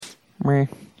Meh.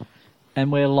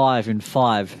 And we're live in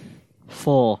 5,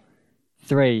 4,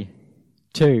 3,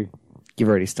 2. You've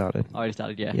already started. I already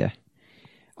started, yeah. Yeah.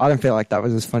 I don't feel like that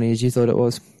was as funny as you thought it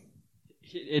was.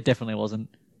 It definitely wasn't.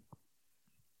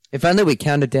 If only we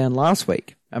counted down last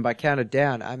week. And by counted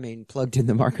down, I mean plugged in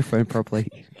the microphone properly.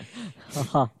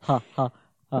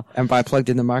 And by plugged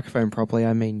in the microphone properly,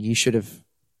 I mean you should have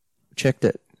checked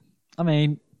it. I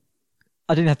mean,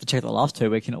 I didn't have to check the last 2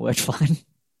 weeks and it worked fine.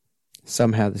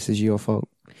 Somehow this is your fault.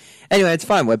 Anyway, it's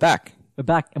fine. We're back. We're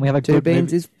back and we have a Two good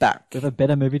Beans movie. is back. We have a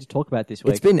better movie to talk about this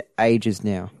week. It's been ages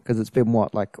now because it's been,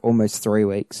 like almost 3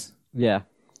 weeks Yeah.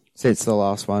 since the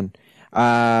last one.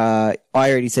 I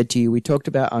already said to you, we talked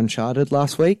about Uncharted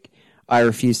last week. I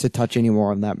refuse to touch any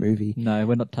more on that movie. No,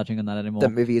 we're not touching on that anymore. That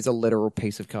movie is a literal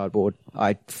piece of cardboard.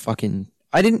 I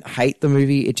didn't hate the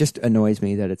movie. It just annoys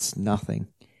me that it's nothing.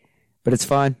 But it's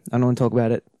fine. I don't want to talk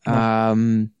about it.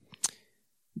 No.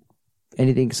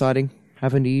 Anything exciting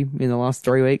happened to you in the last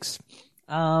 3 weeks?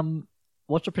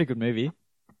 Watched a pretty good movie.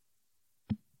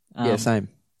 Yeah, same.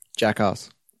 Jackass.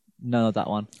 No, not that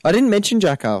one. I didn't mention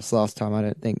Jackass last time, I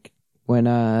don't think, when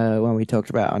we talked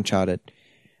about Uncharted.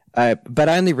 But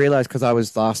I only realised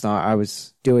because last night I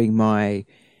was doing my...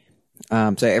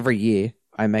 so every year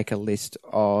I make a list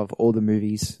of all the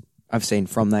movies I've seen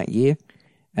from that year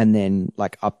and then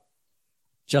like up...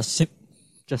 Just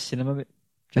cinema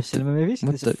movies?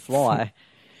 what This the is Fly.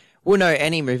 Well, no,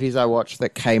 any movies I watched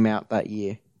that came out that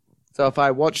year. So if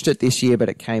I watched it this year but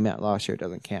it came out last year, it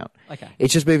doesn't count. Okay.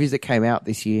 It's just movies that came out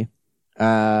this year.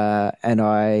 And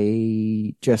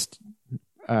I just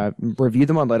review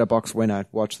them on Letterboxd when I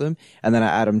watch them, and then I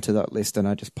add them to that list and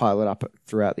I just pile it up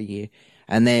throughout the year.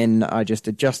 And then I just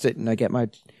adjust it and I get my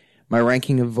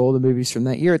ranking of all the movies from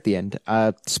that year at the end.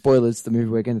 Spoilers, the movie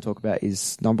we're going to talk about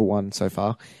is number 1 so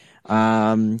far.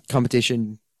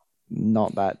 Competition,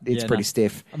 not that. It's pretty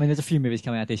stiff. I mean, there's a few movies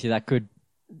coming out this year that could...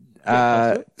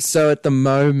 So at the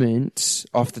moment,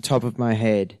 off the top of my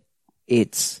head,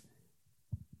 it's...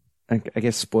 I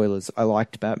guess spoilers. I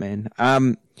liked Batman.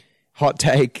 Hot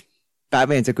take.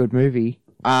 Batman's a good movie.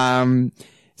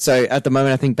 So at the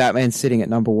moment, I think Batman's sitting at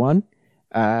number 1.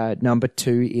 Number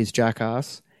 2 is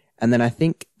Jackass. And then I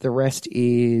think the rest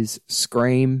is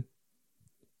Scream,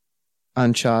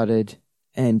 Uncharted,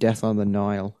 and Death on the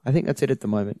Nile. I think that's it at the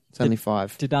moment. It's only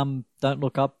 5. Did Don't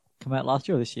Look Up come out last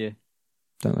year or this year?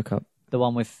 Don't Look Up. The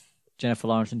one with Jennifer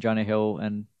Lawrence and Jonah Hill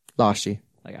and... Last year.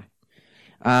 Okay.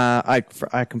 I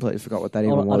completely forgot what that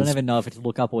even was. I don't even know if it's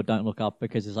Look Up or Don't Look Up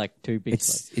because there's like 2 big...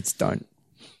 It's Don't.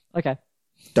 Okay.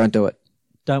 Don't do it.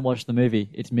 Don't watch the movie.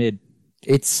 It's mid.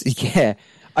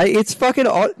 It's fucking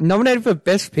nominated for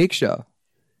Best Picture.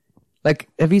 Like,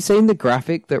 have you seen the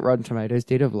graphic that Rotten Tomatoes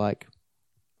did of like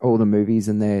all the movies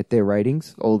and their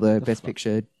ratings, all the Best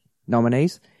Picture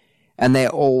nominees, and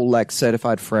they're all like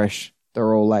certified fresh.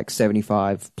 They're all like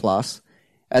 75 plus,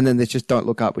 and then there's just Don't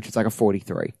Look Up, which is like a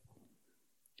 43.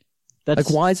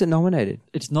 Like, why is it nominated?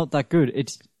 It's not that good.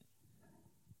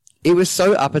 It was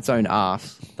so up its own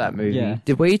arse, that movie. Yeah.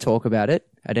 Did we talk about it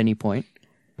at any point?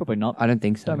 Probably not. I don't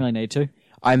think so. Don't really need to.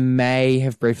 I may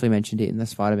have briefly mentioned it in the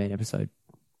Spider-Man episode.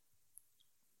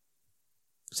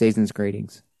 Season's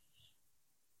greetings.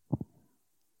 Is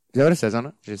that what it says on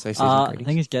it? Did it say season's greetings? I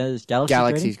think it's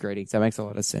Galaxy's greetings. That makes a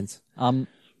lot of sense.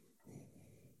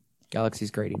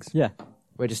 Galaxy's greetings. Yeah.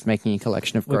 We're just making a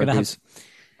collection of Grogu's.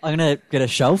 I'm going to get a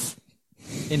shelf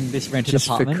in this rented Just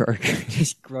apartment. for Grogu.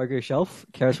 Just Grogu shelf.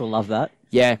 Karis will love that.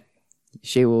 Yeah.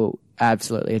 She will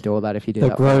absolutely adore that if you do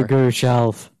that. The Grogu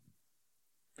shelf.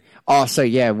 Oh, so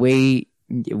yeah, we'll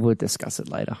discuss it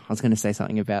later. I was going to say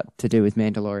something to do with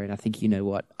Mandalorian. I think you know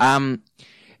what.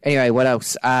 Anyway, what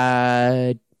else?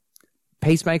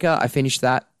 Peacemaker, I finished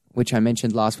that, which I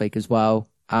mentioned last week as well.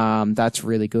 That's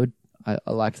really good. I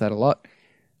liked that a lot.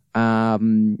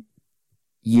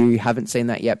 You haven't seen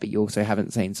that yet, but you also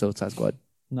haven't seen Suicide Squad.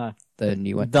 No. The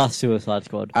new one. The Suicide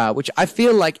Squad. Which I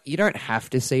feel like you don't have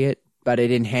to see it, but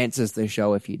it enhances the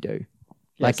show if you do.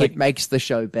 Yeah, it makes the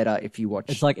show better if you watch.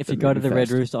 It's like if you go to the Red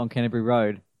Rooster on Canterbury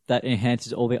Road, that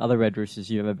enhances all the other Red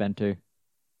Roosters you've ever been to.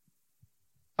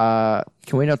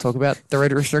 Can we not talk about the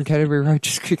Red Rooster on Canterbury Road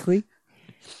just quickly?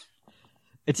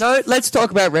 No, let's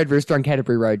talk about Red Rooster on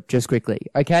Canterbury Road just quickly,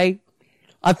 okay?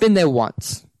 I've been there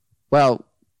once. Well,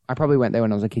 I probably went there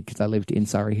when I was a kid because I lived in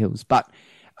Surrey Hills, but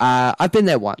I've been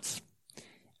there once.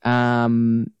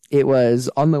 It was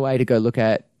on the way to go look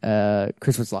at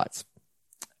Christmas lights,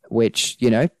 which,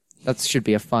 that should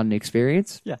be a fun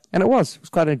experience. Yeah. And it was.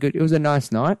 It was a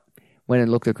nice night. Went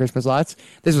and looked at Christmas lights.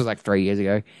 This was like 3 years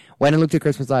ago. Went and looked at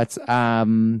Christmas lights.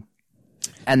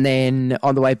 And then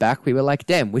on the way back, we were like,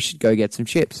 damn, we should go get some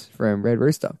chips from Red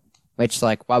Rooster. which,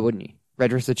 like, why wouldn't you?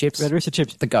 Red Rooster chips, Red Rooster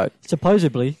chips. the goat.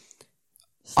 Supposedly,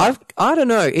 I don't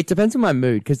know. It depends on my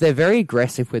mood because they're very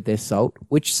aggressive with their salt,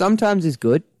 which sometimes is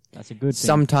good. that's a good thing.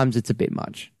 Sometimes it's a bit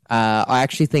much. I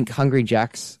actually think Hungry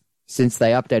Jack's, since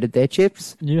they updated their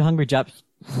chips, New Hungry Japs.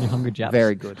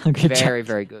 very good. Hungry Very,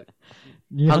 very good.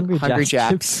 New Hungry, Hungry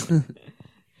Japs. Jacks.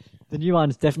 The new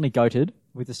one's definitely goated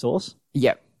with the sauce.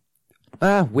 Yep.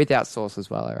 Without sauce as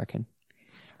well, I reckon.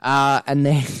 And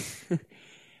then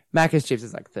Macca's chips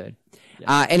is like third.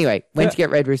 Anyway, went to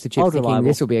get Red Rooster chips Old thinking reliable.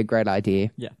 this will be a great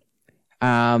idea.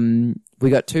 Yeah. We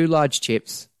got 2 large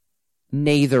chips.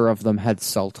 Neither of them had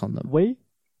salt on them. We?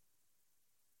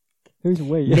 Who's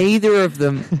we? Neither of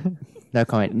them... No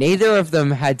comment. Neither of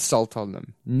them had salt on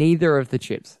them. Neither of the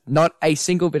chips. Not a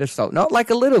single bit of salt. Not like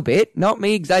a little bit. Not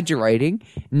me exaggerating.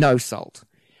 No salt.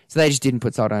 So they just didn't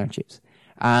put salt on our chips.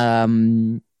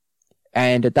 And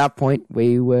at that point,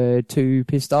 we were too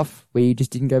pissed off. We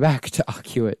just didn't go back to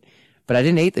argue it. But I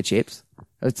didn't eat the chips.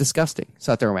 It was disgusting.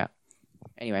 So I threw them out.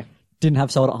 Anyway. Didn't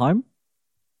have salt at home?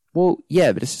 Well,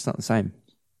 yeah, but it's just not the same.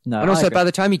 No. And also, I agree. by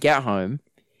the time you get home,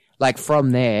 like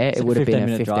from there, It's it like would have been a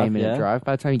 15-minute 15-minute drive, drive.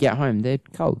 By the time you get home, they're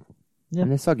cold. Yeah.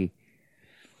 And they're soggy.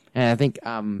 And I think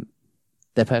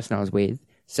the person I was with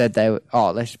said they were,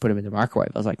 let's just put them in the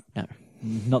microwave. I was like, no,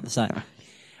 Not the same.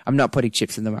 I'm not putting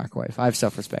chips in the microwave. I have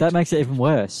self-respect. That makes it even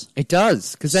worse. It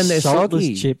does, because then they're Saltless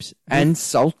soggy. chips. And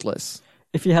saltless.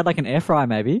 If you had like an air fryer,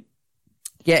 maybe.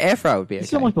 Yeah, air fryer would be It's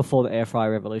okay. almost before the air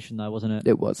fryer revolution, though, wasn't it?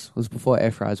 It was. It was before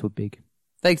air fryers were big.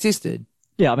 They existed.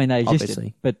 Yeah, I mean, they existed.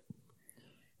 Obviously. But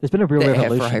there's been a real The air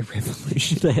revolution. fryer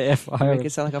revolution. The air fryer. Make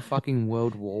it sound like a fucking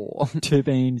world war. Two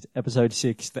Beans, episode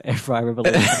 6, the air fryer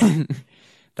revolution,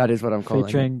 That is what I'm calling it.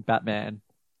 featuring Batman.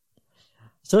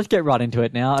 So let's get right into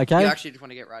it now, okay? You actually just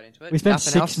want to get right into it? We spent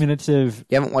Nothing 6 else? minutes of...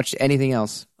 You haven't watched anything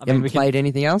else? I You mean, haven't we can- played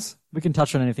anything else? We can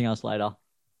touch on anything else later.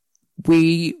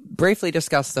 We briefly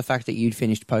discussed the fact that you'd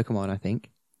finished Pokemon, I think.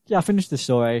 Yeah, I finished the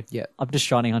story. Yeah. I'm just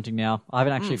shining hunting now. I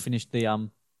haven't actually finished the...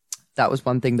 That was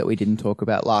one thing that we didn't talk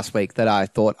about last week that I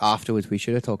thought afterwards we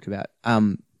should have talked about.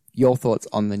 Your thoughts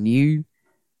on the new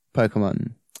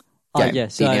Pokemon game, yeah,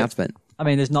 the so, announcement. I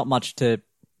mean, there's not much to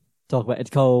talk about. It's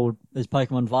called... There's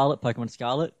Pokemon Violet, Pokemon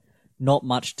Scarlet. Not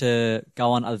much to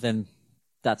go on other than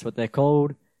that's what they're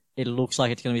called. It looks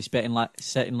like it's going to be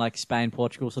set in like Spain,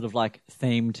 Portugal, sort of like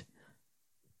themed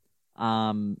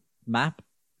map.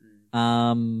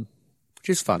 Which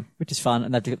is fun. Which is fun.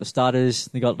 And they've got the starters.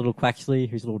 They got little Quaxley,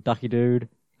 who's a little ducky dude.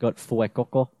 Got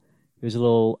Fuecoco, who's a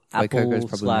little Fuecoco apple is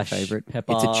probably my slash favourite.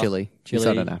 pepper. It's a chili. It's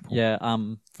not an apple. Yeah,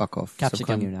 Fuck off. Capsicum. Stop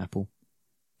calling you an apple.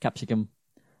 capsicum.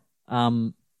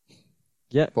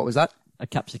 What was that? A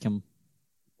capsicum.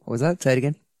 What was that? Say it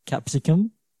again.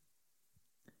 Capsicum?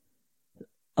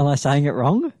 Am I saying it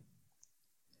wrong?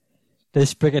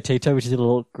 There's Sprigatito, which is a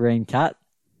little green cat.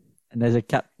 And there's a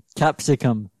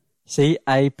capsicum.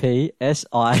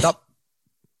 C-A-P-S-I. Stop.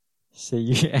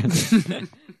 C-U-M.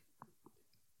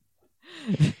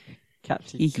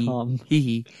 Capsicum. Hee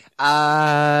hee.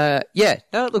 Yeah,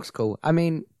 no, it looks cool. I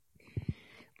mean,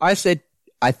 I said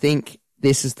I think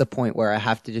this is the point where I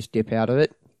have to just dip out of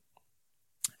it.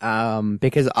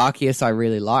 Because Arceus I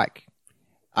really like.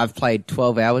 I've played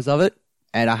 12 hours of it,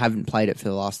 and I haven't played it for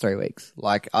the last 3 weeks.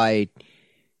 Like, I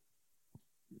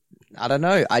don't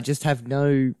know. I just have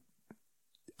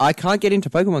I can't get into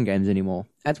Pokemon games anymore.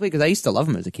 That's weird, because I used to love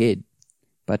them as a kid.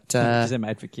 But, Because they're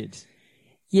made for kids.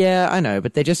 yeah, I know,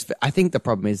 but I think the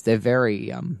problem is they're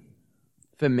very,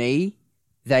 for me,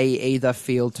 they either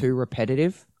feel too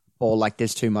repetitive or like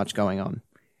there's too much going on,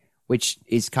 which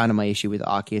is kind of my issue with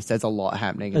Arceus. There's a lot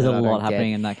happening. There's that a I lot don't get,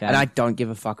 happening in that game. and I don't give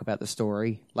a fuck about the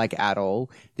story, like, at all.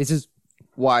 This is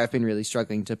why I've been really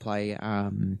struggling to play,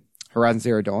 Horizon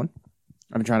Zero Dawn.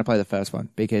 I've been trying to play the first one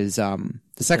because,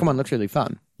 the second one looks really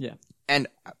fun. Yeah. And,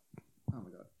 oh my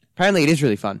God. Apparently it is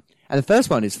really fun. And the first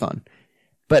one is fun.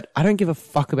 But I don't give a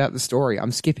fuck about the story.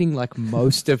 I'm skipping like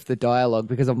most of the dialogue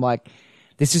because I'm like,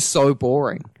 this is so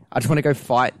boring. I just want to go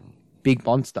fight big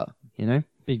monster, you know?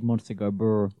 Big monster go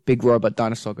brr. Big robot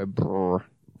dinosaur go brrr.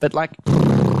 But like,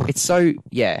 it's so,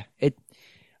 yeah.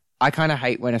 I kind of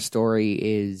hate when a story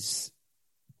is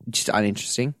just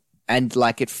uninteresting. And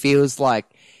like, it feels like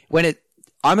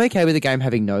I'm okay with a game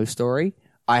having no story.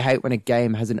 I hate when a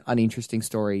game has an uninteresting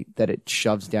story that it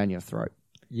shoves down your throat.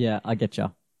 Yeah, I get ya.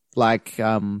 Like,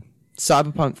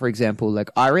 Cyberpunk, for example, like,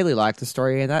 I really like the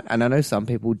story in that, and I know some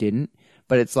people didn't,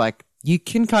 but it's like, you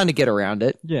can kind of get around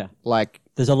it. Yeah. Like,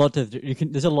 There's a lot to do.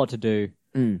 There's a lot to do.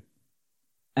 And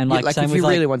like, like same if with you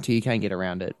like, really want to, you can get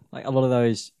around it. like a lot of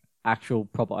those actual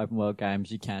proper open world games,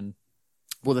 you can.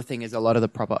 Well, the thing is, a lot of the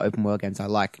proper open world games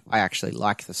I actually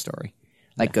like the story.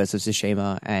 like Ghost of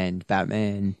Tsushima and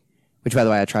Batman, which, by the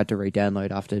way, I tried to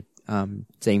re-download after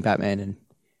seeing Batman and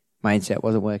my internet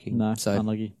wasn't working. No, so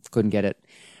unlucky. couldn't get it.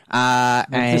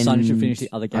 Maybe it's a sign you should finish the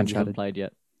other games you Uncharted. haven't played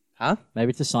yet. Huh? Maybe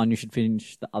it's a sign you should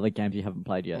finish the other games you haven't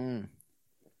played yet.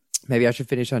 Maybe I should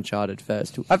finish Uncharted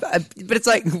first. But it's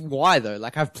like, why though?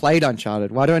 Like, I've played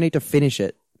Uncharted. Why do I need to finish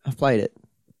it? I've played it.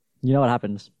 You know what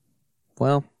happens?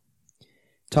 Well,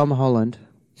 Tom Holland.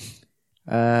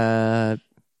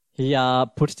 He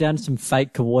puts down some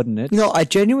fake coordinates. I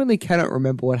genuinely cannot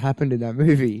remember what happened in that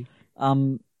movie.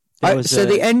 The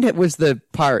The end was the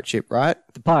pirate ship, right?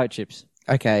 pirate ships.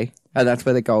 Okay. And that's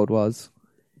where the gold was.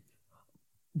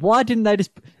 Why didn't they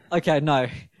just... Okay, no.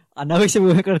 I know we said we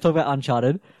weren't going to talk about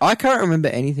Uncharted. I can't remember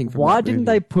anything from Why that didn't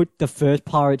movie. they put the first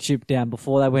pirate ship down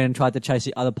before they went and tried to chase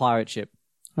the other pirate ship?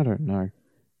 I don't know.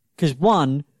 Because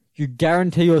one, you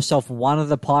guarantee yourself one of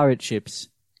the pirate ships.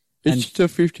 It's just a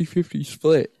 50-50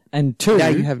 split. And two... Now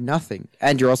you have nothing.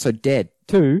 And you're also dead.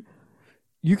 Two,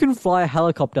 you can fly a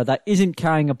helicopter that isn't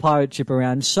carrying a pirate ship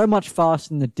around so much faster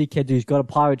than the dickhead who's got a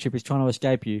pirate ship is trying to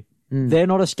escape you. They're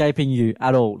not escaping you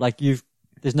at all. Like,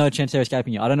 there's no chance they're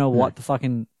escaping you. I don't know what the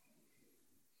fucking...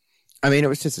 I mean, it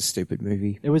was just a stupid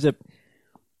movie. It was a...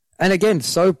 And again,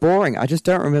 so boring. I just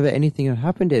don't remember anything that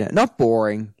happened in it. Not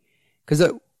boring, because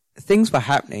things were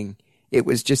happening. It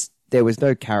was just, there was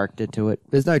no character to it.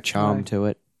 There's no charm to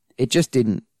it. It just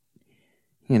didn't,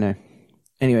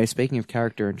 Anyway, speaking of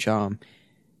character and charm,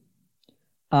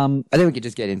 I think we could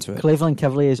just get into it. Cleveland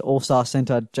Cavaliers All-Star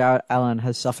center Jarrett Allen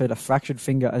has suffered a fractured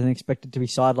finger and is expected to be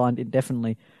sidelined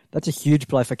indefinitely. That's a huge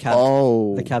blow for Cavs.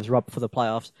 Oh. The Cavs are up for the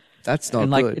playoffs. That's not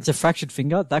and good. It's a fractured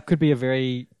finger. That could be a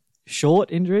very short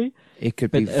injury, It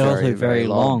could but be very, also very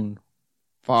long.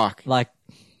 Fuck. Like,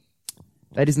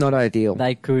 That is not ideal.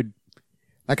 they could...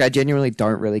 Like, I genuinely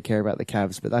don't really care about the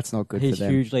Cavs, but that's not good He's for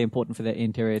them. hugely important for their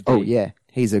interior D. Oh, yeah.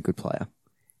 He's a good player.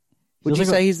 Would you Feels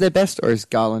like say he's their best, or is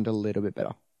Garland a little bit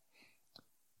better?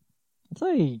 I'd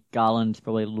say Garland's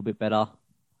probably a little bit better. I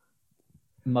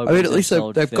mean, Mobley's at least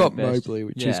their they've got best. Mobley,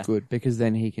 which is Yeah. good, because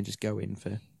then he can just go in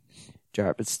for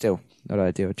Jarrett, but still, not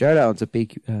ideal. Jarrett Allen's a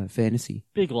big fantasy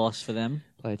Big loss for them.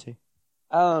 player too.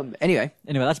 Anyway,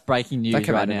 Anyway, that's breaking news that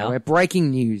came right out of now. nowhere.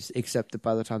 Breaking news, except that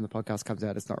by the time the podcast comes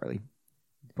out, it's not really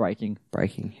Breaking.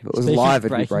 breaking. If it was Speaking live,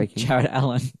 of it'd be breaking. Jarrett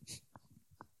Allen.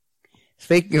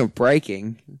 Speaking of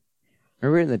breaking,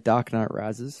 remember in The Dark Knight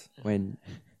Rises when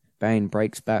Bane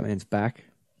breaks Batman's back?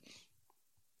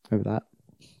 Remember that?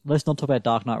 Let's not talk about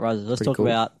Dark Knight Rises. Let's Pretty talk cool.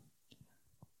 about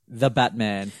The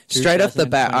Batman. Straight off the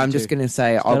bat, I'm 2022. just going to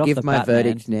say Straight I'll off give the my bat, man.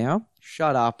 verdict now.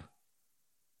 Shut up.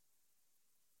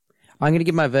 I'm going to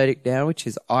give my verdict now, which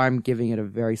is I'm giving it a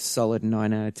very solid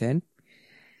 9 out of 10.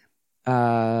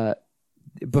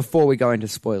 Before we go into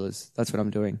spoilers, that's what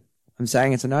I'm doing. I'm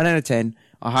saying it's a 9 out of 10.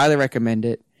 I highly recommend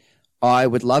it. I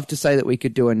would love to say that we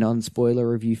could do a non-spoiler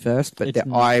review first, but It's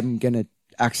not. I'm going to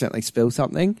accidentally spill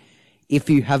something. If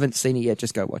you haven't seen it yet,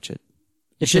 just go watch it.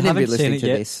 You If you shouldn't be haven't seen listening it to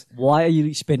yet, this. why are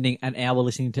you spending an hour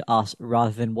listening to us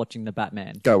rather than watching The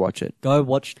Batman? Go watch it. Go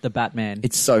watch The Batman.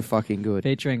 It's so fucking good.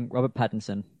 featuring Robert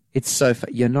Pattinson. It's so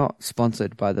you're not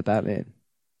sponsored by the Batman.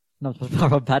 Not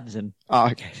Robert Pattinson. Oh,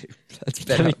 okay. That's Give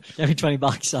better. me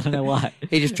 $20. I don't know why.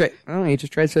 He just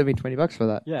transferred me $20 for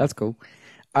that. Yeah. That's cool.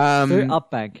 Through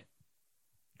Upbank.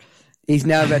 He's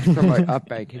now about to promote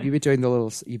Upbank. Have you been doing the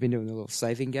little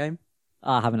saving game?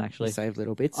 I haven't actually. You save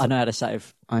little bits. I know how to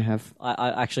save. I have.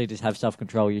 I actually just have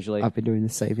self-control usually. I've been doing the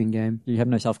saving game. You have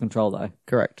no self-control though.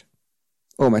 Correct.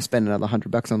 Almost spent another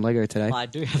 $100 on Lego today. I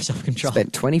do have self-control.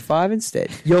 Spent 25 instead.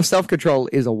 Your self-control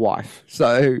is a wife.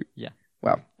 So, Yeah.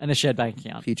 well, And a shared bank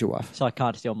account. future wife. So I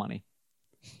can't steal money.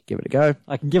 Give it a go.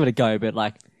 I can give it a go, but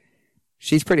like,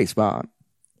 She's pretty smart.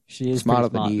 she is Smarter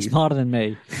pretty smart. than you. Smarter than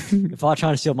me. If I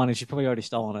try to steal money, she's probably already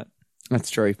stolen it. That's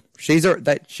true. She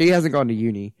hasn't gone to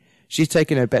uni. She's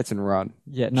taken her bets and run.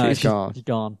 Yeah, no, She's gone. She's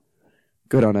gone.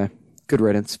 Good on her. Good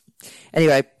riddance.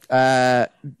 Anyway,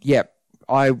 yeah,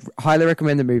 I highly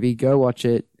recommend the movie. Go watch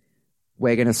it.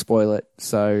 We're going to spoil it,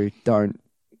 so don't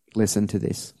listen to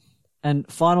this. And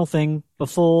final thing,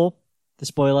 before the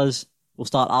spoilers, we'll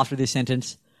start after this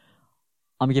sentence.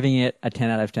 I'm giving it a 10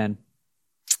 out of 10.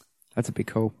 That's a big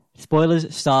call.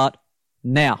 Spoilers start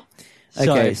now.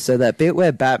 Okay, so that bit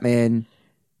where Batman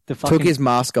the fucking, took his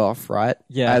mask off, right?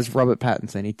 Yeah. As Robert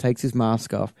Pattinson. He takes his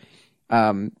mask off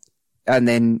and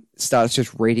then starts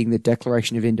just reading the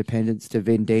Declaration of Independence to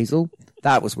Vin Diesel.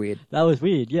 That was weird. That was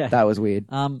weird, yeah. That was weird.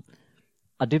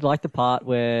 I did like the part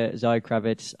where Zoe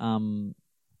Kravitz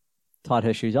tied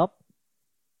her shoes up.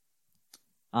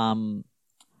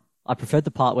 I preferred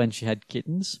the part when she had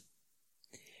kittens.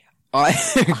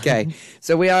 Okay,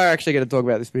 so we are actually going to talk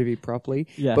about this movie properly.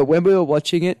 Yeah. But when we were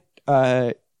watching it,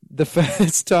 the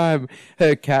first time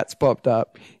her cats popped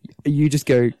up, you just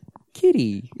go,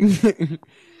 kitty.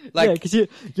 Yeah, because you're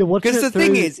watching Because it the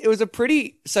thing through- is, it was a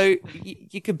pretty. So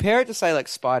you compare it to say like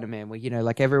Spider-Man, where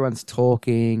like everyone's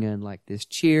talking and like there's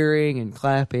cheering and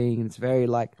clapping, and it's very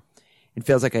like it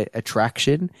feels like a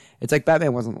attraction. It's like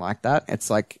Batman wasn't like that. It's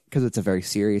like because it's a very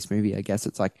serious movie. I guess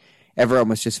it's like everyone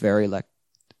was just very like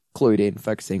clued in,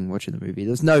 focusing, watching the movie.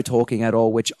 There's no talking at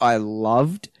all, which I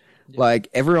loved. Like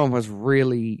everyone was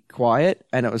really quiet,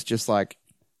 and it was just like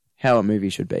how a movie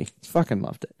should be. Fucking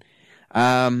loved it.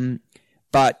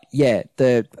 But yeah,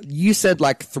 you said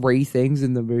like 3 things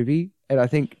in the movie, and I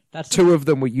think That's 2 of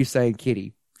them were you saying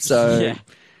kitty. So, Yeah.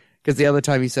 because the other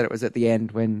time you said it was at the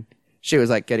end when she was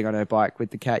like getting on her bike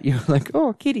with the cat, you were like,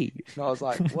 "Oh, kitty," and I was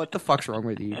like, "What the fuck's wrong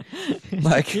with you?"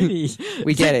 Like, kitty.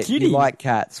 we It's get a it. kitty. You like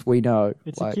cats. We know.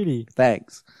 It's like, a kitty.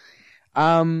 Thanks.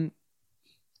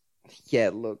 Yeah.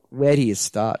 Look, where do you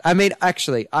start? I mean,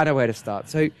 actually, I know where to start.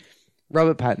 So,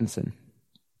 Robert Pattinson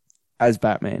as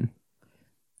Batman.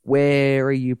 Where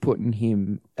are you putting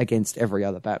him against every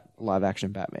other live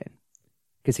action Batman?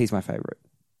 Because he's my favorite.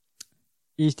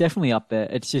 He's definitely up there.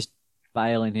 It's just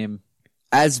Bale in him.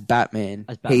 As Batman,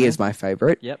 As Batman? he is my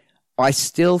favorite. Yep. I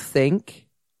still think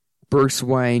Bruce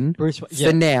Wayne, Bruce. for Yeah.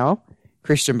 now,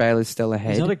 Christian Bale is still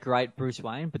ahead. He's not a great Bruce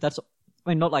Wayne, but that's. I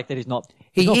mean, not like that. He's not.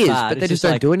 He he's not is, bad. but they It's just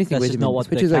don't like, do anything that's with just him not in what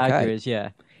this, which the is character okay. is. Yeah.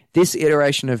 This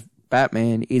iteration of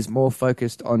Batman is more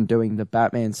focused on doing the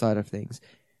Batman side of things.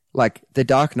 Like, the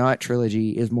Dark Knight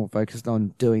trilogy is more focused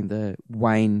on doing the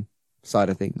Wayne side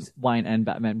of things. Wayne and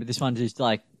Batman, but this one's just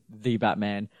like the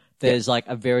Batman. There's like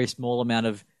a very small amount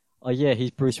of, oh yeah, he's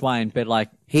Bruce Wayne, but like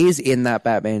He's in that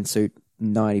Batman suit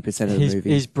 90% of the movie.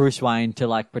 he's Bruce Wayne to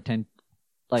like pretend.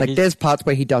 Like, he's- there's parts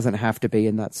where he doesn't have to be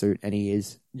in that suit, and he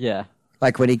is. yeah,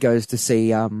 Like, when he goes to see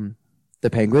the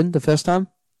Penguin the first time.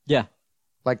 yeah,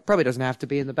 Like, probably doesn't have to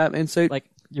be in the Batman suit. like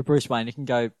you're Bruce Wayne, you can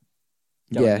go in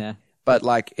yeah. there. But,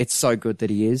 like, it's so good that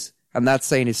he is. And that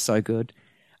scene is so good.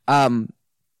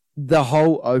 The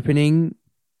whole opening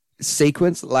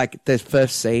sequence, like, the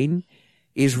first scene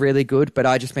is really good, but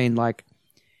I just mean, like,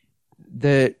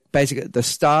 basically the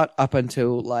start up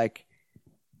until, like,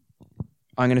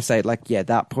 I'm going to say, like, yeah,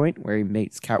 that point where he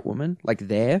meets Catwoman, like,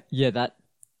 there. Yeah, that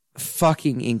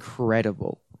Fucking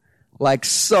incredible. Like,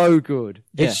 so good.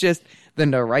 Yeah. It's just the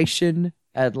narration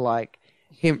and, like,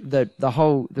 him, the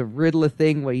Riddler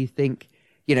thing where you think,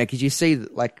 because you see,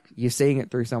 like, you're seeing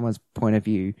it through someone's point of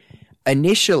view.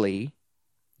 Initially,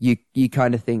 you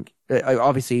kind of think,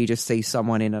 obviously you just see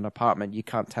someone in an apartment, you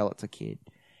can't tell it's a kid.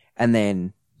 And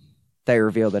then they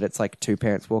reveal that it's like 2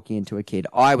 parents walking into a kid.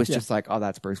 I was just like, oh,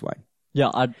 that's Bruce Wayne.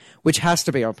 yeah, Which has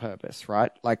to be on purpose,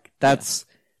 right? Like, that's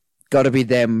got to be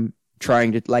them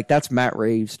trying to, like, that's Matt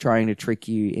Reeves trying to trick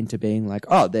you into being like,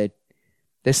 oh, they're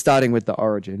starting with the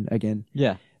origin again.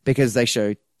 yeah, Because they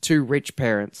show 2 rich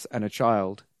parents and a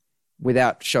child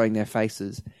without showing their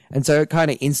faces. And so it kind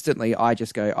of instantly, I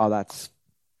just go, oh, that's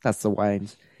the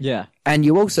Waynes. yeah, And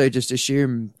you also just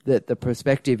assume that the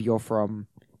perspective you're from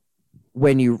before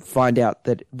you find out,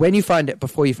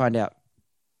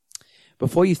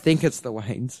 before you think it's the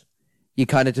Waynes, you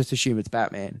kind of just assume it's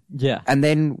Batman. yeah, And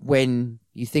then when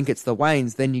you think it's the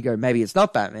Waynes, then you go, maybe it's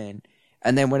not Batman.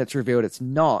 And then when it's revealed it's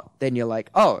not, then you're like,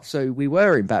 oh, so we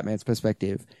were in Batman's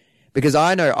perspective. Because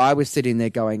I know I was sitting there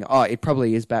going, oh, it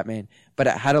probably is Batman. But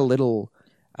it had a little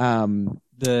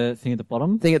the thing at the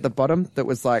bottom. thing at the bottom that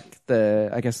was like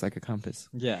I guess like a compass.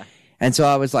 Yeah, And so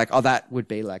I was like, oh, that would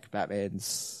be like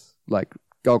Batman's like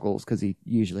goggles, because he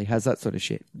usually has that sort of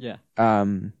shit. yeah,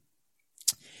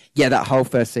 Yeah, that whole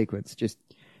first sequence, just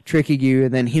tricking you,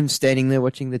 and then him standing there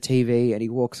watching the TV, and he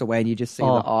walks away, and you just see the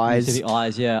you eyes. see the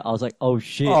eyes. Yeah, I was like, oh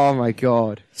shit. Oh my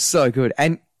god, so good.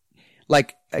 And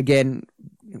like, again,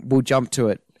 we'll jump to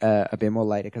it a bit more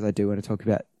later because I do want to talk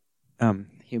about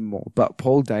him more. But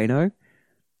Paul Dano,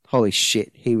 holy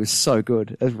shit, he was so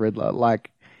good as Riddler.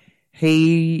 Like,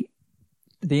 The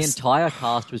entire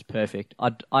cast was perfect.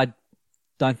 I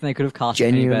don't think they could have cast him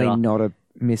any genuinely better. not a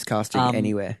miscasting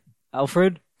anywhere.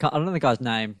 Alfred, I don't know the guy's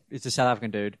name. It's a South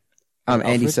African dude.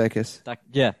 Andy Alfred? Serkis,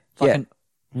 Yeah, fucking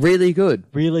really good.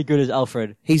 really good as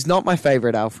Alfred. He's not my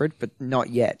favorite Alfred, but not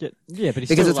yet. Yeah, but he's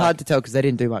Because still it's hard to tell because they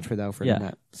didn't do much with Alfred in Yeah.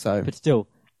 that. So But still,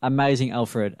 amazing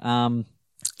Alfred.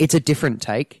 it's a different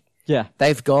take. Yeah,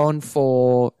 They've gone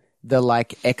for the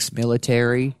like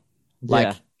ex-military,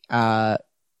 like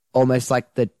almost like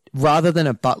rather than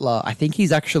a butler. I think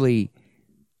he's actually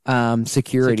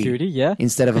security yeah.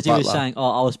 instead of a Because he was butler. saying,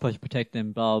 "Oh, I was supposed to protect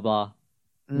them." Blah blah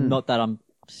blah. Not that I'm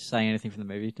saying anything from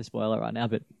the movie to spoil it right now,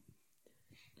 but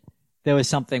there was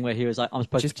something where he was like, I'm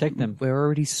supposed to protect them. We're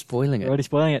already spoiling it. We're already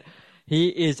spoiling it. He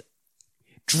is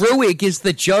Druig is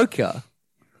the Joker.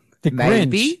 the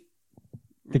Maybe?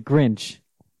 Grinch. The Grinch.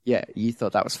 Yeah, you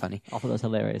thought that was funny. I thought that was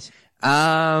hilarious.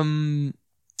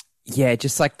 Yeah,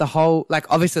 just like the whole, like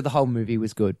obviously the whole movie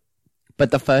was good,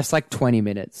 but the first like 20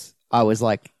 minutes, I was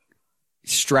like,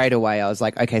 straight away, I was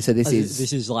like, okay, so this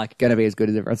is like gonna be as good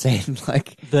as everyone's saying.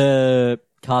 Like the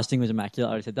casting was immaculate.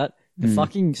 I already said that. The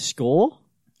fucking score.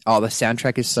 oh, the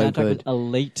soundtrack is so Soundtrack good. was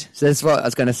elite. So that's what I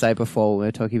was going to say before when we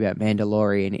were talking about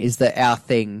Mandalorian, is that our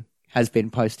thing has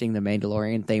been posting the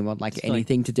Mandalorian theme on like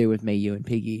anything to do with me, you, and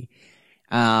Piggy.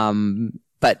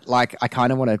 But like I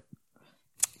kind of want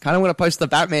to post the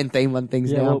Batman theme on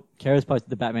things Yeah, now. well, Kara's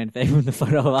posted the Batman theme in the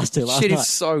photo of us two last Shit night. is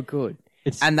so good.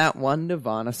 It's- And that one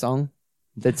Nirvana song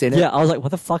that's in it. Yeah, I was like,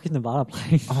 what the fuck is Nirvana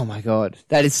playing? Oh my god,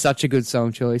 that is such a good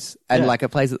song choice, and Yeah. like it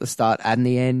plays at the start and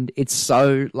the end. It's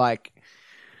so like,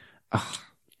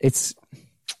 it's,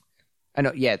 I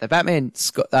know. Yeah, the Batman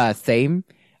theme.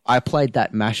 I played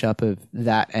that mashup of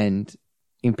that and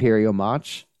Imperial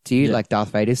March to you, Yeah. like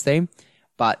Darth Vader's theme,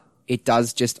 but it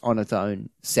does just on its own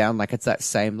sound like it's that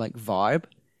same like vibe,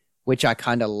 which I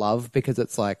kind of love because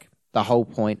it's like the whole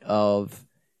point of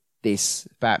this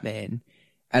Batman.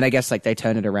 And I guess like they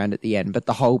turn it around at the end, but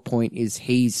the whole point is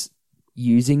he's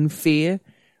using fear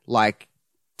like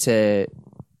to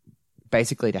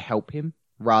basically to help him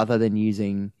rather than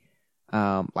using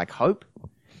like hope.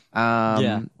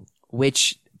 Yeah.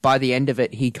 Which by the end of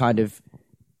it, he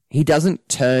doesn't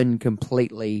turn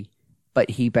completely, but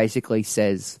he basically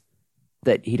says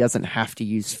that he doesn't have to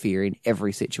use fear in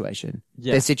every situation.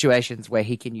 Yeah. There's situations where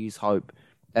he can use hope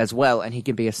as well, and he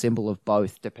can be a symbol of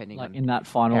both depending Like on in that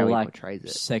how final he like portrays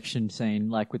it. section scene,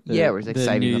 like with the Yeah, where he's, like, the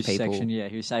saving the news people. section. Yeah,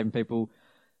 he was saving people.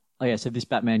 Oh yeah, so this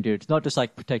Batman dude, it's not just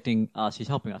like protecting us; he's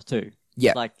helping us too.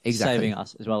 Yeah, Like exactly. saving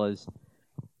us as well as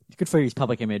it's good for his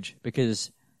public image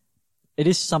because it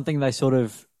is something they sort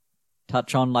of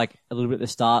touch on like a little bit at the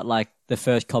start. Like the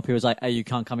first cop, he was like, "Hey, you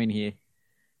can't come in here."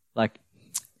 Like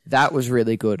That was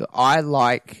really good. I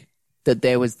like that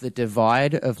there was the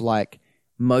divide of like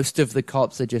most of the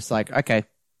cops are just like, okay,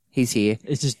 he's here.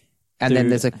 it's just, And then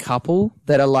dude, there's a couple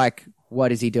that are like,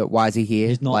 what is he doing? Why is he here?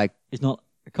 he's not like, he's not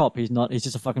a cop. He's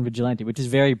just a fucking vigilante, which is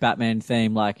very Batman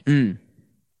theme. Like in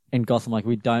Gotham, like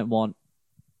we don't want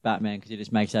Batman because he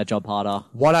just makes our job harder.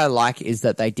 what I like is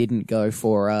that they didn't go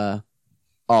for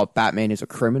Batman is a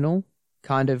criminal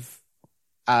kind of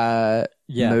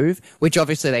move, which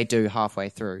obviously they do halfway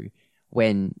through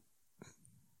when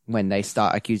they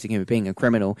start accusing him of being a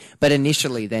criminal. But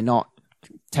initially, they're not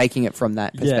taking it from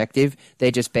that perspective.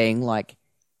 They're just being like,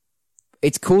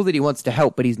 it's cool that he wants to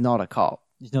help, but he's not a cop.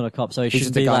 He's not a cop, so he He's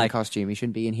shouldn't just a be guy in a like costume. He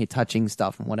shouldn't be in here touching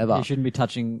stuff and whatever. he shouldn't be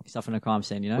touching stuff in a crime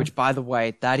scene. You know, Which, by the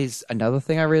way, that is another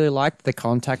thing I really liked, the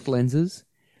contact lenses.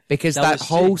 Because That that was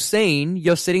whole sick. scene,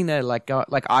 you're sitting there like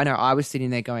I know I was sitting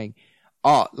there going,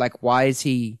 oh, like, why is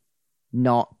he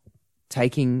not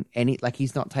taking any, like,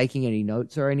 he's not taking any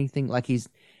notes or anything? Like, he's,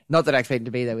 not that I expect him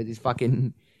to be there with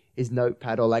his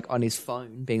notepad or, like, on his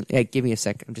phone being, yeah, give me a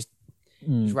second, I'm just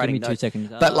give writing me 2 notes. seconds.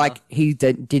 But, like, he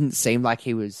didn't seem like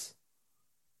he was,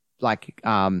 like,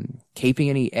 keeping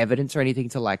any evidence or anything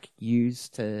to, like, use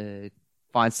to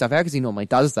find stuff out, because he normally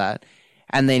does that.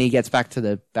 And then he gets back to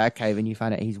the Batcave and you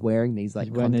find out he's wearing these, like,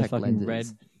 He's wearing these contact fucking lenses.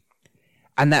 red.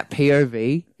 And that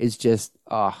POV is just,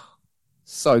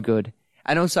 so good.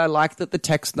 And also I like that the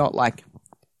text's not, like,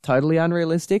 totally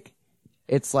unrealistic.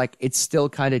 It's, like, it's still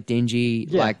kind of dingy.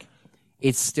 Yeah. Like,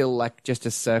 it's still, like, just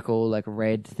a circle, like,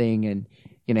 red thing. And,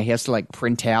 you know, he has to, like,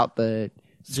 print out the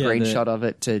screenshot of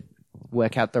it to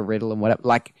work out the riddle and whatever.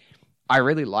 Like, I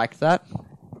really liked that.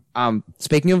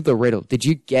 Speaking of the riddle, did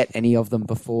you get any of them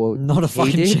before? Not a he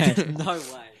fucking did? chance. No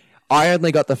way. I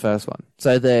only got the first one.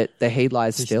 So the he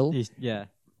lies still. Yeah.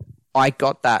 I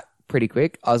got that pretty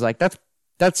quick. I was like, that's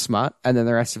smart. And then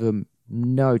the rest of them,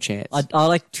 no chance. I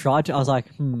like tried to. I was like,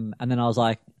 and then I was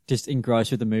like, just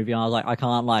engrossed with the movie. And I was like, I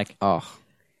can't like. Oh,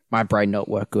 my brain not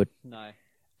work good.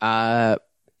 No.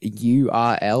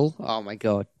 URL. Oh my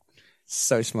god,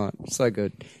 so smart, so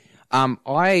good.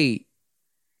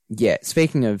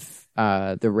 Speaking of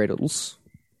the riddles,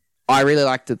 I really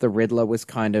liked that the Riddler was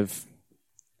kind of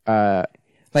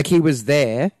like he was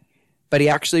there, but he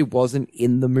actually wasn't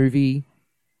in the movie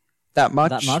that much.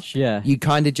 That much, yeah. You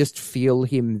kind of just feel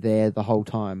him there the whole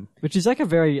time. Which is like a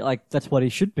very like that's what he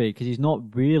should be because he's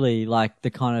not really like the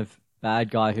kind of bad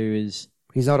guy who is.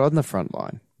 He's not on the front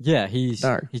line. Yeah, he's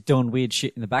No. doing weird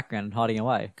shit in the background and hiding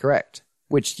away. Correct.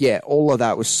 Which, yeah, all of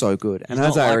that was so good. And He's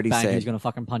as not I like already Bang, said, he's gonna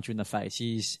fucking punch you in the face.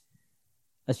 He's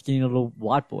a skinny little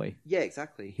white boy. Yeah,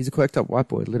 exactly. He's a quirked up white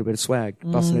boy, a little bit of swag,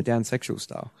 busting it down sexual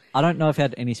style. I don't know if he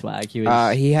had any swag. He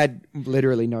was He had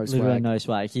literally no swag. literally no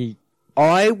swag.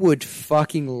 I would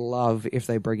fucking love if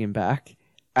they bring him back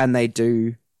and they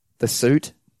do the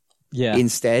suit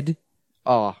instead.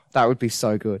 Oh, that would be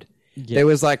so good. Yeah. There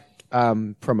was like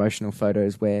promotional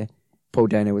photos where Paul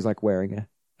Dano was like wearing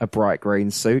a bright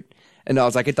green suit, and I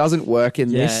was like, it doesn't work in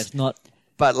this. Yeah, it's not.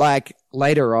 But like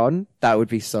later on, that would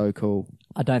be so cool.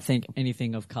 I don't think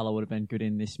anything of color would have been good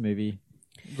in this movie.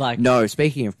 Like, No,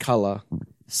 speaking of color,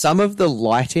 some of the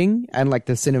lighting and like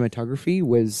the cinematography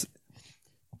was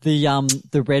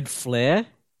the red flare.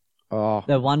 oh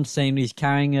The one scene he's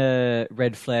carrying a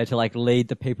red flare to like lead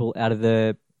the people out of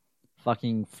the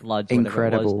fucking floods.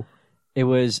 incredible. It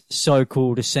was so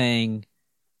cool to seeing.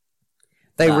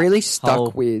 They that really stuck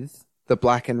whole- with the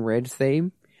black and red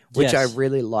theme, which Yes. I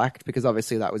really liked because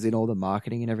obviously that was in all the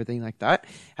marketing and everything like that.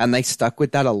 And they stuck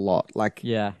with that a lot. Like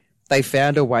Yeah, they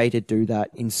found a way to do that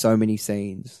in so many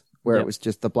scenes where Yep. it was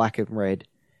just the black and red.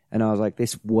 And I was like,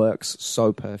 this works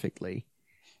so perfectly.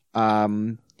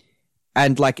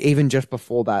 And like even just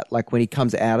before that, like when he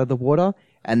comes out of the water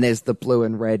and there's the blue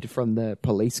and red from the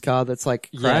police car that's like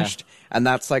crashed and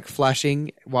that's like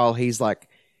flashing while he's like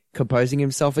composing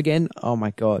himself again. Oh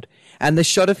my God. And the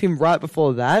shot of him right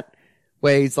before that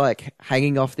where he's like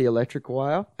hanging off the electric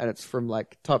wire and it's from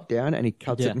like top down and he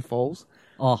cuts it and falls.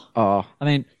 Oh, I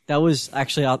mean, that was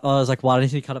actually, I was like, why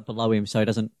didn't he cut it below him so he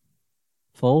doesn't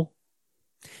fall?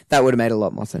 That would have made a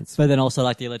lot more sense. But then also,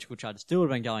 like, the electrical charge still would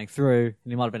have been going through,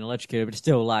 and he might have been electrocuted, but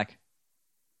still, like,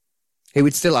 He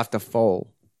would still have to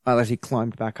fall unless he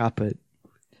climbed back up it.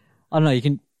 I don't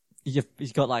know,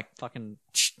 he's got, like, fucking,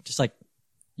 just, like,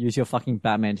 use your fucking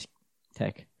Batman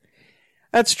tech.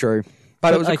 That's true.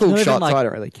 But it was a like, cool not even, shot, like- so I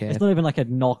don't really care. It's not even, like, a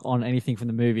knock on anything from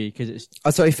the movie, because it's,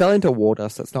 Oh, so he fell into water,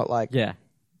 so it's not like yeah,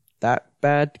 that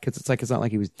bad because it's like it's not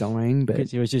like he was dying, but because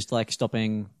he was just, like,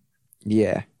 stopping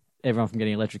yeah, everyone from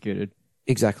getting electrocuted.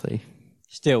 exactly.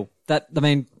 Still, that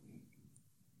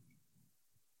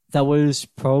was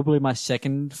probably my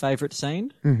second favourite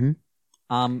scene.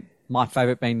 Mm-hmm. My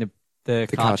favourite being the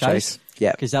car chase.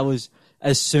 Yeah, because that was,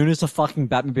 as soon as the fucking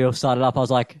Batmobile started up, I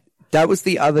was like, that was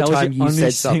the other that was time the you only said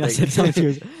thing something. I said something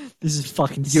to you. This is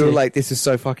fucking sick. You were like, "This is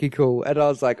so fucking cool," and I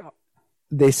was like,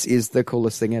 "This is the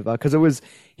coolest thing ever," because it was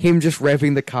him just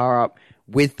revving the car up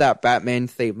with that Batman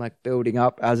theme, like building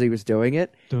up as he was doing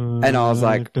it, and I was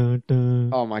like,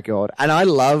 "Oh my God!" And I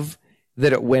love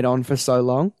that it went on for so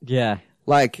long. yeah,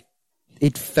 Like,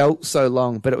 it felt so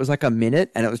long, but it was like a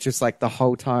minute, and it was just like the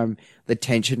whole time the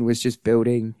tension was just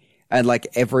building, and like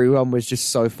everyone was just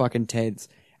so fucking tense.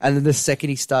 And then the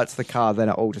second he starts the car, then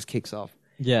it all just kicks off.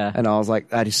 yeah. And I was like,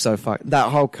 that is so fucking... That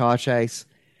whole car chase,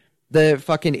 the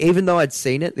fucking... Even though I'd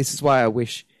seen it, this is why I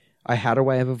wish I had a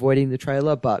way of avoiding the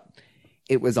trailer, but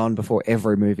it was on before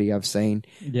every movie I've seen.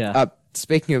 Yeah.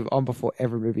 Speaking of on before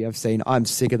every movie I've seen, I'm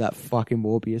sick of that fucking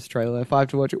Morbius trailer. If I have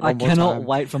to watch it one more time... I cannot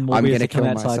wait for I'm Morbius gonna to come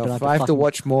kill out so I myself. can If I have to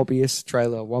watch Morbius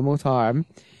trailer one more time...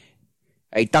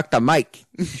 Hey, Dr. Mike!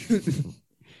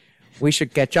 We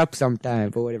should catch up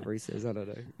sometime, or whatever he says. I don't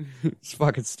know. It's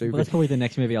fucking stupid. Well, that's probably the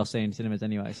next movie I'll see in cinemas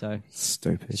anyway, so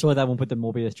Stupid. surely they won't put the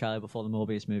Morbius trailer before the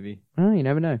Morbius movie. Oh, you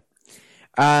never know.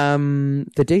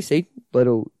 The DC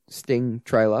little Sting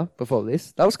trailer before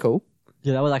this, that was cool.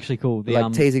 Yeah, that was actually cool. The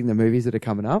Like teasing the movies that are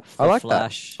coming up. I like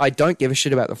Flash. that. I don't give a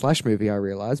shit about the Flash movie, I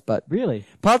realize, but Really?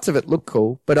 parts of it look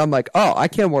cool. But I'm like, oh, I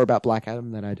care more about Black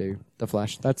Adam than I do the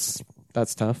Flash. That's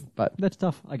tough. But That's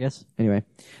tough, I guess. anyway,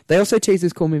 they also teased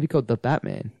this cool movie called The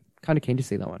Batman. Kind of keen to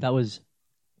see that one. That was...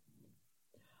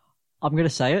 I'm going to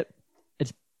say it.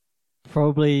 It's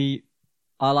probably...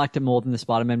 I liked it more than the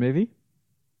Spider-Man movie.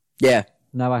 Yeah,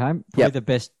 No Way Home. Probably Yep. the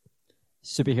best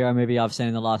superhero movie I've seen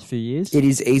in the last few years. it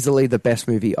is easily the best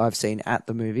movie I've seen at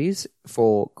the movies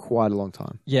for quite a long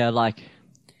time. Yeah, like...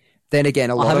 Then again,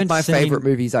 a lot of haven't my seen- favorite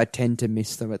movies, I tend to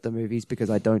miss them at the movies because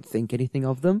I don't think anything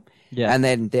of them. Yeah. And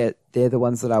then they're the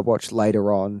ones that I watch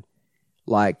later on.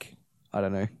 Like, I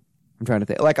don't know. I'm trying to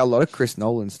think. Like a lot of Chris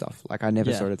Nolan stuff. Like I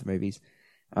never Yeah. saw it at the movies.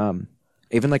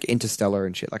 Even like Interstellar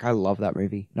and shit. Like I love that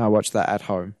movie. And I watched that at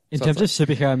home. In So terms it's of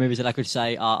superhero movies that I could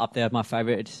say are up there, my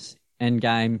favorite, it's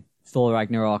Endgame, Thor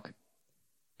Ragnarok,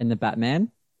 and The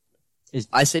Batman.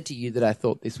 I said to you that I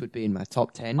thought this would be in my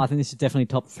top 10. I think this is definitely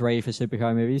top 3 for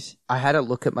superhero movies. I had a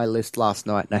look at my list last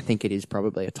night and I think it is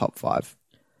probably a top 5.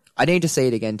 I need to see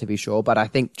it again to be sure, but I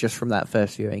think just from that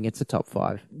first viewing, it's a top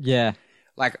 5. Yeah.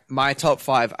 Like, my top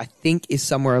 5, I think, is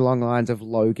somewhere along the lines of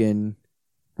Logan,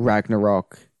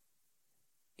 Ragnarok,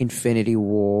 Infinity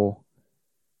War,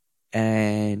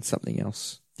 and something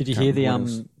else. Did you Can't hear the remember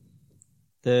what else.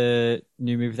 the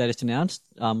new movie they just announced,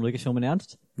 Lucasfilm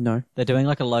announced? No. They're doing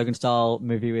like a Logan-style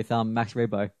movie with Max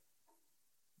Rebo.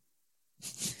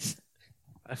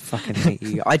 I fucking hate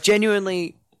you. I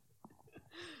genuinely...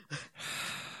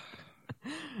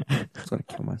 I just want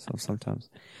to kill myself sometimes.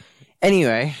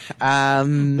 Anyway, They're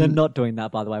not doing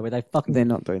that, by the way. Where they fucking they're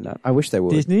not doing that. I wish they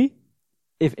would. Disney.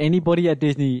 If anybody at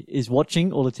Disney is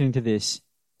watching or listening to this,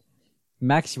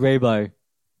 Max Rebo.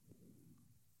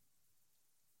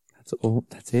 That's all.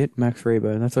 That's it. Max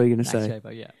Rebo. That's all you're gonna Max say.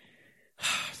 Rebo, yeah.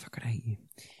 I fucking hate you.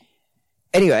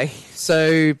 Anyway,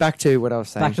 so back to what I was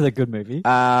saying. Back to the good movie.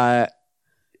 So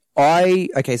I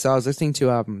was listening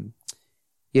to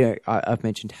I've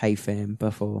mentioned Hey Fam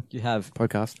before. You have.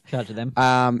 Podcast. Shout out to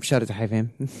them. Shout out to Hey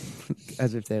Fam,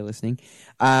 as if they're listening.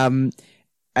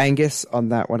 Angus, on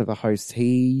that, one of the hosts,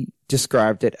 he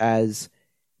described it as,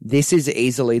 this is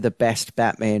easily the best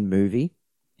Batman movie,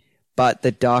 but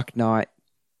The Dark Knight,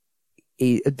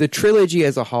 the trilogy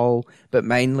as a whole, but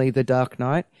mainly The Dark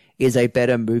Knight, is a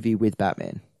better movie with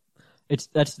Batman.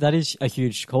 That is a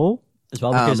huge call as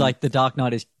well, because The Dark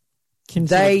Knight is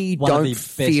they one of don't the best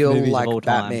feel movies like of all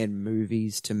time. Batman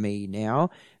movies to me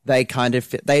now. They kind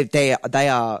of they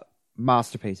are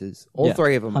masterpieces. All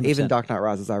three of them, 100%. even Dark Knight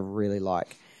Rises, I really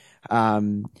like.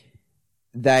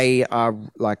 They are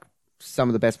like some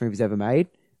of the best movies ever made,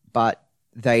 but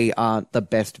they aren't the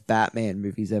best Batman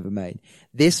movies ever made.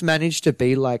 This managed to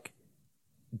be like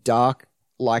dark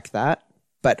like that,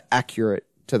 but accurate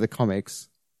to the comics.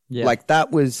 Yeah. Like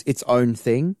that was its own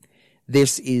thing.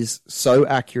 This is so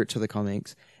accurate to the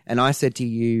comics. And I said to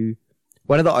you,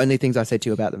 one of the only things I said to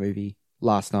you about the movie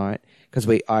last night, because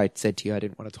I said to you I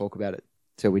didn't want to talk about it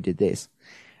till we did this.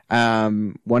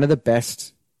 One of the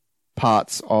best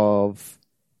parts of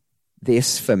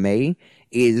this for me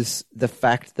is the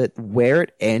fact that where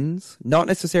it ends, not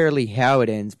necessarily how it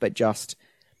ends, but just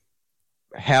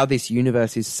how this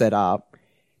universe is set up,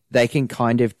 they can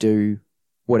kind of do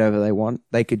whatever they want.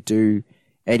 They could do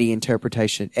any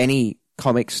interpretation, any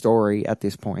comic story at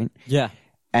this point. Yeah.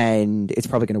 And it's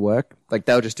probably going to work. Like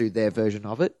they'll just do their version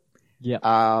of it. Yeah.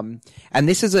 And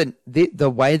this is the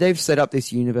way they've set up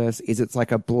this universe is it's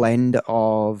like a blend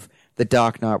of The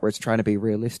Dark Knight where it's trying to be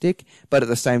realistic, but at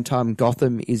the same time,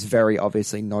 Gotham is very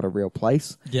obviously not a real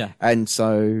place. Yeah. And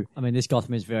so I mean, this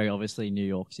Gotham is very obviously New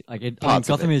York. Parts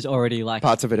of Gotham is already like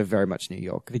parts of it are very much New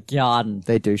York. the garden.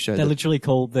 They do show They're literally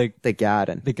called the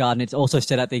garden. garden. It's also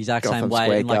set out the exact Gotham same way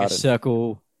Square in like garden. a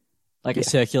circle, like a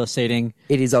circular seating.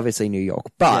 It is obviously New York,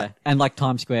 but Yeah. And like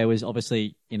Times Square was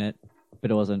obviously in it, but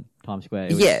it wasn't Times Square.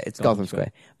 It was it's Gotham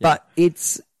Square. Yeah. But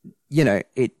it's,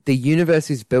 the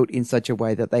universe is built in such a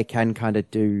way that they can kind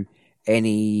of do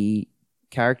any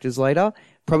characters later.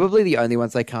 Probably the only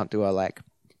ones they can't do are like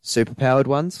superpowered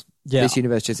ones. Yeah. This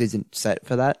universe just isn't set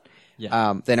for that.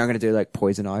 Yeah. They're not going to do like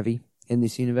Poison Ivy in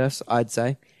this universe, I'd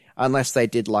say. Unless they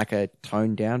did like a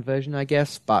toned down version, I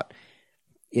guess. But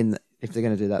if they're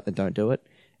going to do that, then don't do it.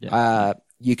 Yeah.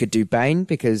 You could do Bane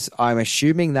because I'm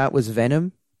assuming that was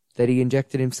Venom that he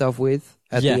injected himself with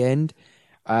at the end.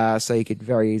 So you could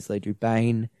very easily do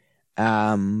Bane.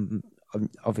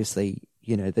 Obviously,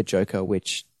 the Joker,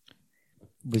 which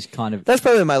was kind of that's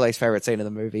probably my least favorite scene of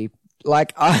the movie.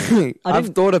 Like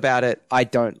I've thought about it. I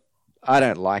don't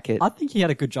like it. I think he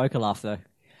had a good Joker laugh though.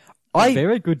 I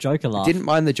Very good Joker laugh. didn't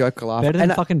mind the Joker laugh. Better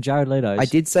than And fucking Jared Leto's. I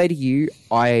did say to you,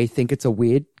 I think it's a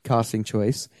weird casting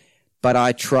choice, but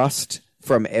I trust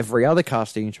from every other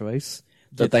casting choice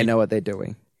that they know what they're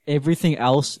doing. Everything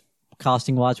else,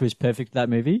 casting wise, was perfect for that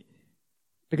movie.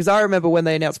 Because I remember when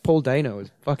they announced Paul Dano as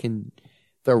fucking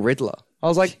the Riddler. I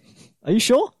was like, Are you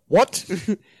sure? what?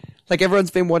 Like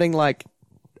everyone's been wanting like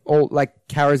all like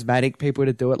charismatic people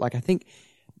to do it. Like I think,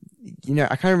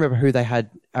 I can't remember who they had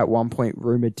at one point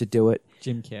rumored to do it.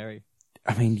 Jim Carrey.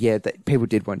 I mean, yeah, people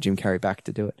did want Jim Carrey back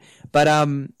to do it. But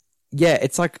yeah,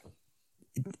 it's like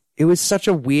it was such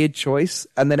a weird choice,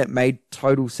 and then it made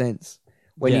total sense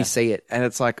when you see it, and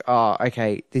it's like, oh,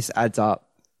 okay, this adds up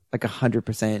like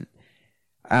 100%.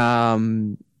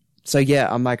 So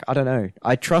yeah, I'm like, I don't know.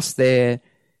 I trust their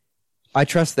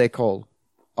call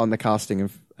on the casting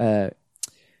of can't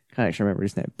actually remember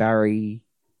his name. Barry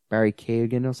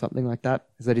Keoghan or something like that.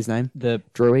 Is that his name? The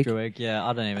Druig. Yeah,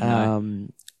 I don't even know.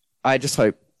 I just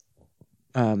hope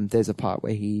there's a part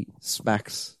where he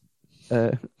smacks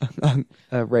a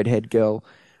redhead girl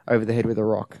over the head with a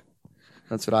rock.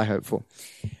 That's what I hope for.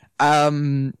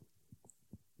 But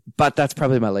that's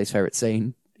probably my least favorite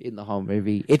scene in the whole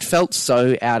movie. It felt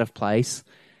so out of place.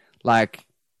 Like,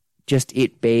 just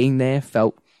it being there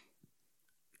felt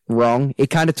wrong. It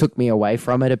kind of took me away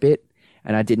from it a bit,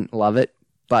 and I didn't love it.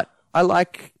 But I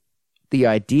like the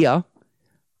idea.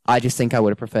 I just think I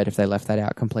would have preferred if they left that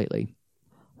out completely.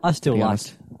 I still be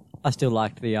honest.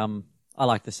 liked the I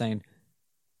liked the scene.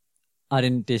 I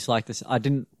didn't dislike this. I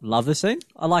didn't love the scene.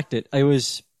 I liked it. It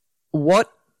was What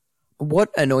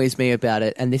annoys me about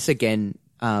it, and this again,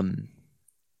 I'm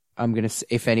gonna,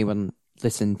 if anyone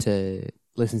listens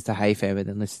to Hey Fam and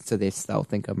then listens to this, they'll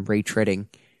think I'm retreading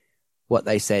what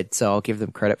they said, so I'll give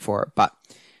them credit for it. But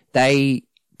they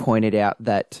pointed out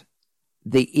that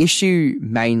the issue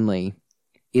mainly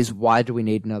is, why do we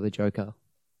need another Joker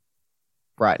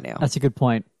right now? That's a good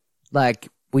point. Like,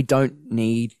 we don't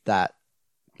need that.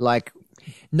 Like,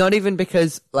 not even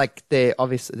because, like,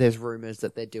 there's rumors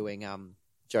that they're doing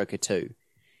Joker 2.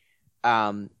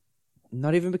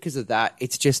 Not even because of that.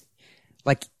 It's just,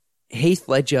 like, Heath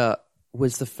Ledger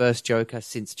was the first Joker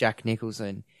since Jack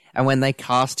Nicholson. And when they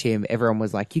cast him, everyone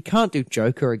was like, you can't do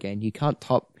Joker again. You can't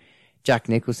top Jack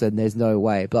Nicholson. There's no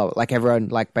way. But, like, everyone,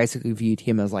 like, basically viewed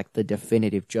him as, like, the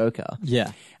definitive Joker.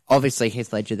 Yeah. Obviously,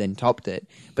 Heath Ledger then topped it.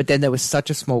 But then there was such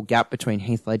a small gap between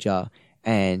Heath Ledger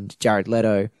and Jared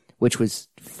Leto, which was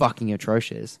fucking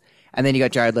atrocious. And then you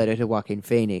got Jared Leto to Joaquin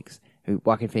Phoenix, who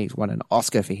Joaquin Phoenix won an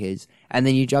Oscar for his. And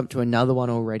then you jump to another one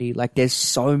already. Like, there's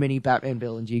so many Batman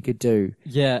villains you could do.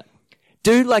 Yeah.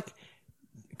 Dude, like,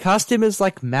 cast him as,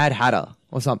 like, Mad Hatter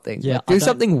or something. Yeah, Like, do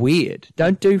something weird.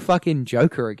 Don't do fucking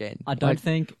Joker again. I don't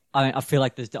think. I feel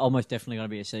like there's almost definitely going to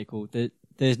be a sequel.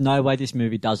 There's no way this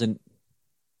movie doesn't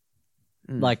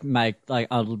like make like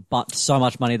so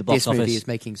much money at the box This office. movie is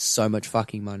making so much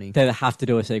fucking money. They have to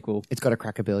do a sequel. It's got to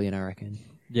crack $1 billion, I reckon.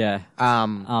 Yeah.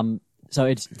 So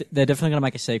they're definitely going to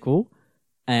make a sequel,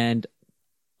 and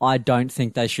I don't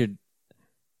think they should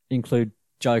include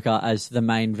Joker as the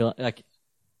main villain. Like,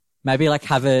 maybe like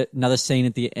have another scene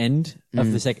at the end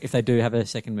of the if they do have a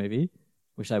second movie,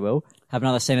 which they will, have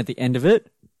another scene at the end of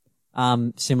it.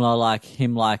 Similar, like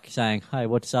him like saying, "Hey,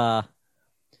 what's up?"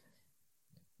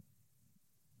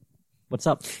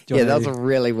 Yeah, that was a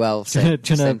really well said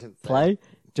sentence. Play?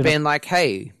 Being like,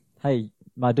 hey,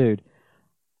 my dude.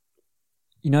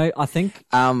 You know, I think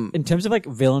in terms of like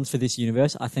villains for this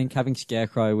universe, I think having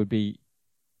Scarecrow would be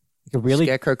like a really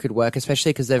Scarecrow could work,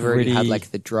 especially because they've already had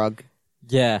like the drug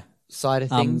side of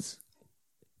things.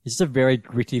 He's just a very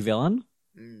gritty villain,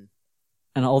 and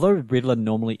although Riddler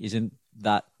normally isn't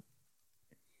that,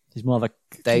 he's more of a.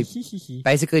 They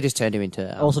basically just turned him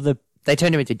into. They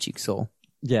turned him into Jigsaw.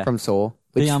 Yeah, from Saw,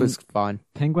 which was fine.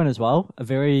 Penguin as well, a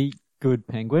very good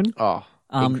Penguin. Oh,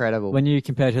 incredible! When you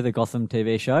compare to the Gotham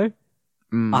TV show,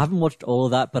 I haven't watched all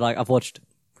of that, but I've watched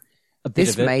a bit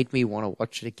of it. This made me want to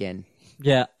watch it again.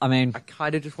 Yeah, I mean, I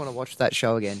kind of just want to watch that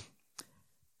show again.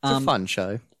 It's a fun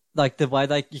show. Like the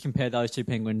way you compare those two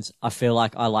Penguins, I feel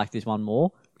like I like this one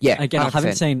more. Yeah, again, 100%. I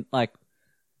haven't seen like.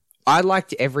 I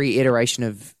liked every iteration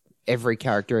of every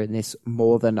character in this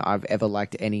more than I've ever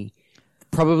liked any.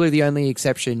 Probably the only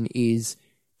exception is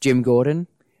Jim Gordon,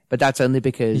 but that's only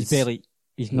because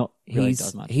he's not really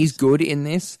does much. He's good in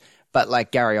this, but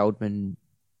like Gary Oldman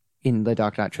in the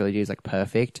Dark Knight trilogy is like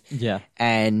perfect. Yeah.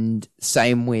 And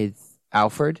same with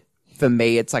Alfred. For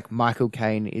me, it's like Michael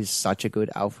Caine is such a good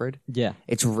Alfred. Yeah.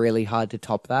 It's really hard to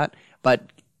top that,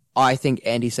 but I think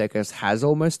Andy Serkis has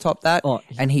almost topped that,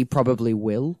 and he probably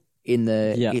will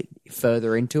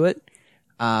further into it.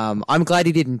 I'm glad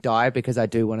he didn't die because I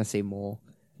do want to see more.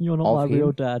 You're not my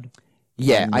real dad.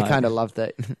 Yeah, I kind of love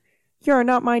that. You're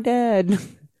not my dad.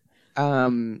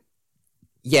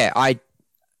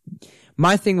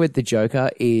 My thing with the Joker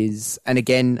is, and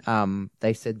again,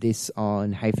 they said this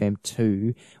on Hey Fam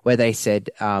 2, where they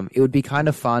said it would be kind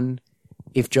of fun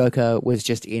if Joker was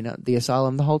just in the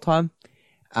asylum the whole time.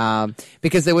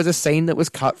 Because there was a scene that was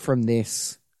cut from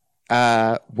this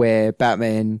where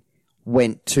Batman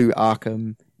went to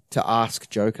Arkham to ask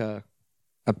Joker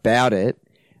about it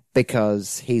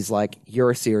because he's like,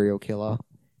 you're a serial killer.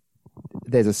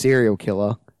 There's a serial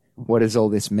killer. What does all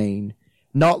this mean?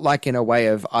 Not like in a way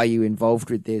of, are you involved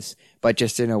with this, but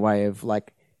just in a way of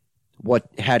like,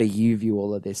 how do you view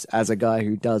all of this as a guy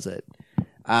who does it?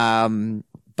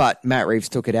 But Matt Reeves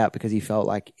took it out because he felt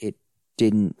like it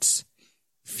didn't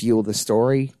fuel the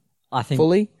story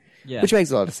fully, which makes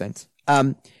a lot of sense.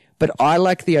 But I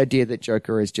like the idea that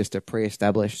Joker is just a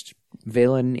pre-established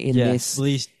villain in this. Well,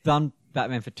 he's been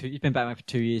Batman for 2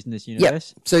 years in this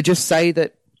universe. Yeah. So just say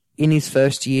that in his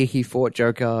first year he fought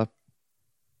Joker,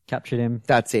 captured him.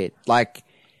 That's it. Like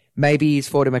maybe he's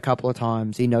fought him a couple of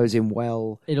times. He knows him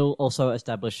well. It'll also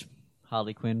establish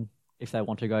Harley Quinn if they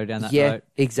want to go down that road. Yeah,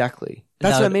 exactly.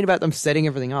 That's what I mean about them setting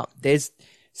everything up. There's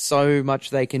so much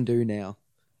they can do now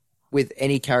with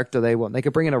any character they want. They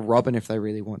could bring in a Robin if they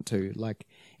really want to. Like,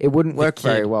 it wouldn't work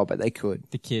very well, but they could.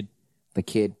 The kid. The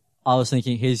kid. I was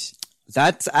thinking his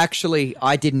That's actually,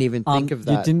 I didn't even think of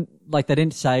that. They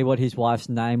didn't say what his wife's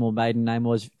name or maiden name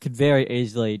was. Could very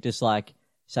easily just like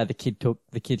say the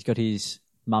kid's got his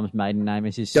mum's maiden name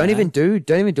as his Don't surname.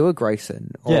 even do a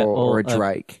Grayson or a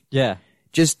Drake. Yeah.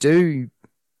 Just do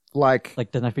like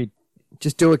Doesn't have to be.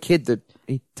 just do a kid that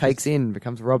he takes in,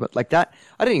 becomes a Robert. Like that.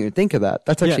 I didn't even think of that.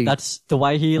 That's actually that's the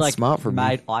way he like smart from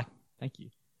made eye. Thank you.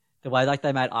 The way like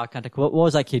they made eye contact. What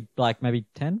was that kid like? Maybe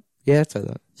 10. yeah, I'd say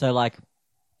that. So like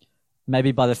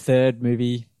maybe by the third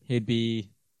movie he'd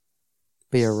be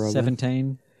Be a Robert.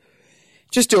 17.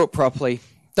 Just do it properly.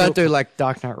 Don't do like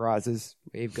Dark Knight Rises,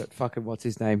 where you've got fucking, what's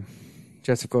his name?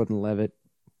 Joseph Gordon-Levitt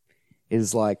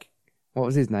is like, what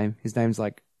was his name? His name's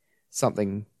like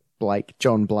something Blake,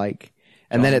 John Blake.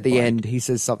 And then at the end, he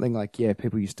says something like, yeah,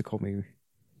 people used to call me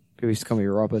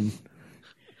Robin.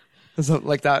 Or something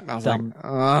like that. And I was like,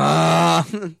 ah.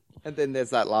 And then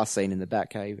there's that last scene in the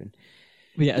Batcave. And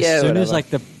As soon as whatever. like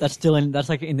that's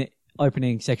like in the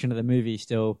opening section of the movie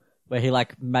still, where he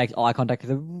like makes eye contact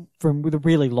with a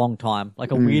really long time,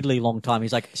 like a weirdly long time.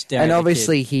 He's like staring. And at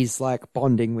obviously the kid. he's like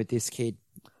bonding with this kid.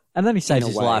 And then he saves in a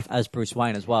his way. life as Bruce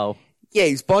Wayne as well. Yeah,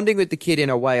 he's bonding with the kid in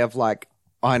a way of like,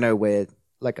 I know where,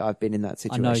 like I've been in that I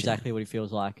situation. know exactly what he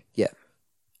feels like. Yeah.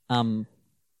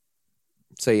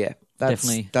 So yeah,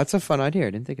 Definitely. that's a fun idea. I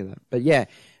didn't think of that. But yeah,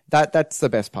 that's the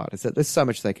best part, is that there's so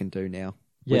much they can do now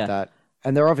Yeah. with that.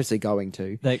 And they're obviously going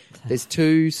to. There's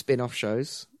 2 spin-off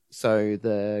shows. So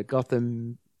the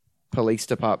Gotham Police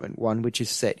Department one, which is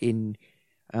set in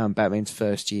Batman's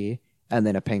first year, and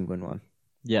then a Penguin one,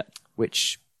 Yeah.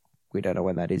 which we don't know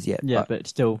when that is yet. Yeah, but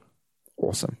still.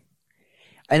 Awesome.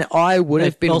 And I would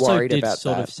have been also worried did about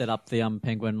sort that, of set up the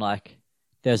Penguin, like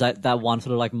there's like that one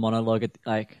sort of like monologue at,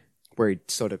 like where he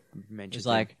sort of mentioned it's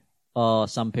like, oh,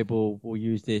 some people will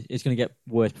use this. It's going to get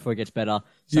worse before it gets better.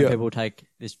 Some people will take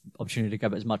this opportunity to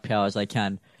grab as much power as they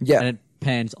can. Yeah. And it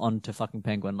pans onto fucking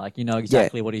Penguin. Like, you know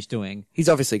exactly what he's doing. He's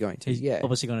obviously going to. He's yeah.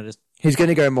 obviously going to just... He's going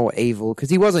to go more evil, because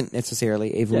he wasn't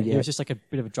necessarily evil Yeah, yet. he was just like a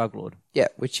bit of a drug lord. Yeah,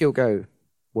 which he'll go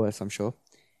worse, I'm sure.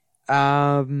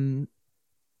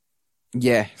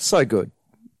 Yeah, so good.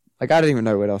 Like, I don't even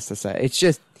know what else to say. It's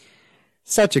just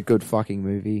such a good fucking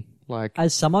movie. Like,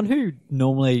 As someone who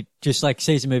normally just like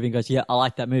sees a movie and goes, yeah, I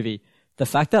like that movie, the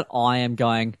fact that I am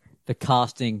going, the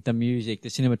casting, the music, the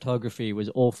cinematography was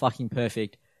all fucking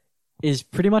perfect is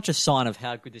pretty much a sign of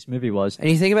how good this movie was. and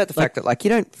you think about the fact that, like, you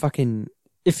don't fucking...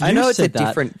 If you I know it's a said that-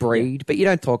 different breed, but you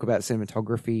don't talk about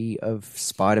cinematography of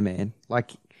Spider-Man.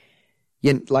 Like,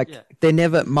 they're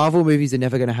never... Marvel movies are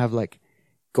never going to have, like,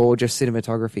 gorgeous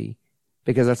cinematography,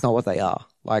 because that's not what they are.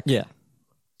 Like, Yeah.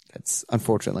 that's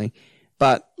unfortunately.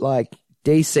 But like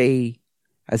DC,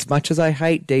 as much as I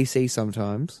hate DC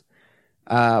sometimes,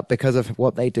 because of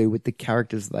what they do with the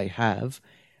characters they have,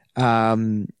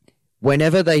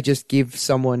 whenever they just give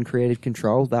someone creative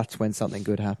control, that's when something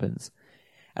good happens.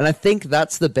 And I think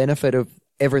that's the benefit of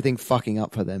everything fucking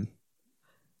up for them.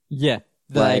 Yeah.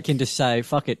 They Like- can just say,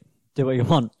 fuck it, do what you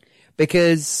want.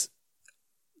 Because,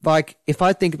 like, if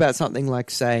I think about something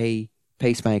like, say,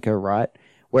 Peacemaker, right?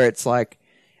 Where it's like,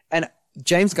 and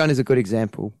James Gunn is a good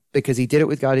example, because he did it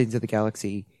with Guardians of the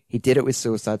Galaxy, he did it with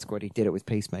Suicide Squad, he did it with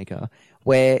Peacemaker,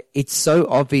 where it's so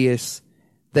obvious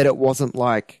that it wasn't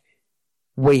like,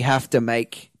 we have to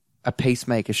make a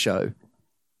Peacemaker show.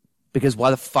 Because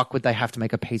why the fuck would they have to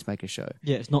make a Peacemaker show?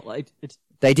 Yeah, it's not like...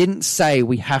 They didn't say,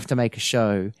 we have to make a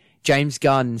show. James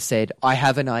Gunn said, I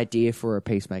have an idea for a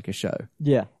Peacemaker show.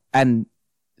 Yeah. And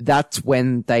that's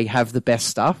when they have the best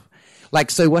stuff.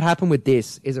 Like, so what happened with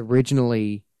this is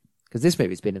originally, because this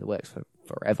movie's been in the works for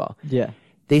forever. Yeah.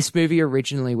 This movie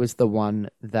originally was the one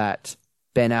that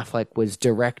Ben Affleck was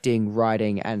directing,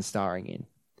 writing, and starring in.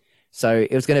 So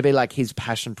it was going to be like his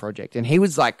passion project. And he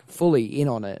was like fully in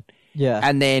on it. Yeah.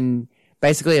 And then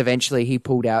basically eventually he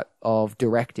pulled out of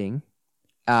directing.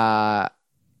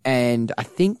 And I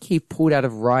think he pulled out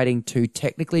of writing too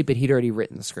technically, but he'd already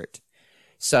written the script.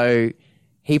 So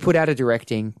he put out of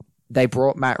directing. They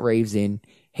brought Matt Reeves in.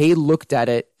 He looked at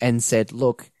it and said,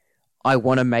 look, I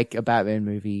want to make a Batman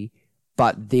movie,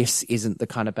 but this isn't the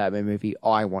kind of Batman movie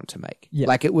I want to make. Yeah.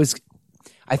 Like it was,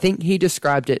 I think he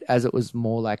described it as it was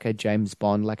more like a James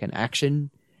Bond, like an action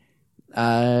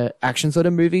sort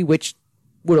of movie, which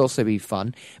would also be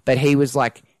fun. But he was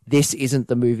like, this isn't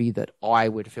the movie that I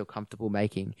would feel comfortable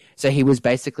making. So he was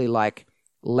basically like,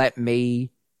 let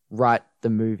me write the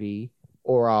movie,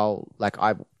 or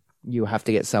you have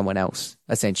to get someone else,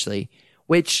 essentially.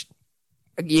 Which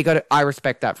I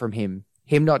respect that from him.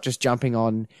 Him not just jumping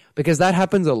on, because that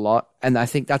happens a lot, and I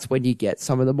think that's when you get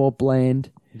some of the more bland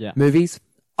movies.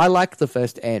 I like the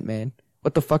first Ant-Man.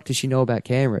 what the fuck does she know about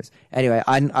cameras? Anyway,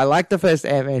 I like the first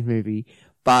Ant-Man movie,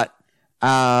 but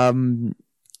that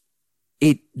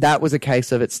was a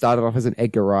case of it started off as an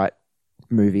Edgar Wright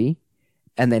movie,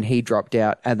 and then he dropped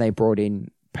out, and they brought in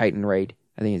Peyton Reed,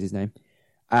 I think is his name.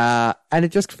 And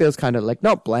it just feels kind of like,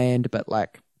 not bland, but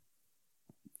like,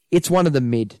 it's one of the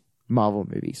mid Marvel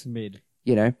movies. Mid.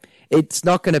 You know, it's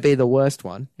not going to be the worst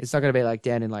one. It's not going to be like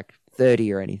down in like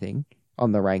 30 or anything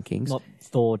on the rankings. Not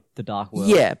Thor: The Dark World.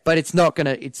 Yeah, but it's never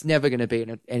going to be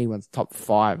in anyone's top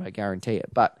 5, I guarantee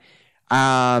it. But,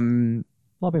 Might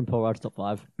be in Paul Rudd's top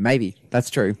 5. maybe.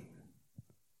 That's true.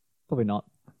 Probably not.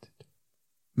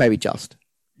 Maybe just.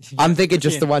 I'm thinking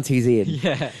just the ones he's in.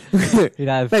 Yeah. He'd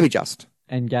have Maybe just.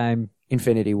 Endgame.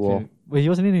 Infinity War. Well, he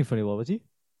wasn't in Infinity War, was he?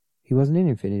 He wasn't in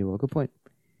Infinity War. Good point.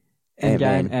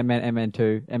 Endgame, Ant-Man, Ant-Man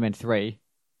 2, Ant-Man 3,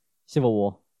 Civil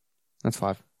War. That's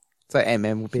 5. So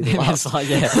Ant-Man will be the last.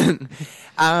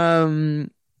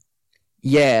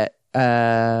 Yeah.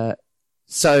 Yeah.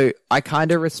 So I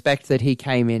kind of respect that he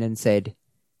came in and said,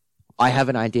 I have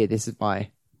an idea. This is my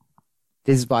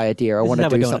idea. I want to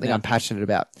do something I'm passionate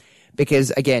about.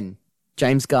 Because again,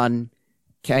 James Gunn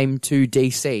came to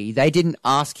DC. They didn't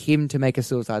ask him to make a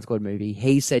Suicide Squad movie.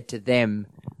 He said to them,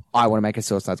 I want to make a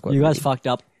Suicide Squad movie. You guys fucked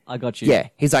up. I got you. Yeah.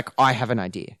 He's like, I have an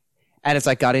idea. And it's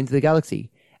like Guardians of the Galaxy.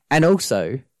 And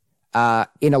also,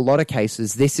 in a lot of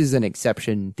cases, this is an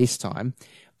exception this time,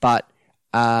 but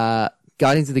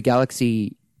Guardians of the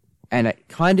Galaxy and it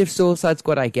kind of Suicide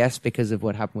Squad, I guess, because of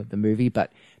what happened with the movie,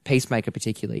 but Peacemaker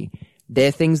particularly,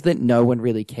 they're things that no one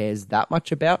really cares that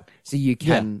much about. So you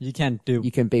can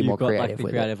be more creative the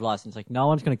with creative it. license. Like no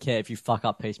one's going to care if you fuck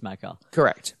up Peacemaker.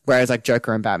 Correct. Whereas like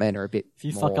Joker and Batman are a bit If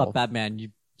you more, fuck up Batman,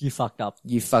 you fucked up.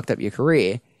 You fucked up your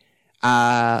career.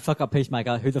 Fuck up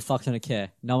Peacemaker. Who the fuck's going to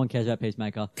care? No one cares about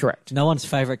Peacemaker. Correct. No one's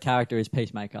favorite character is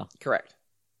Peacemaker. Correct.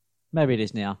 Maybe it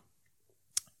is now.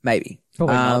 Maybe.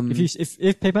 Probably not.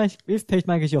 If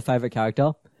Peacemaker's your favorite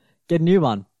character, get a new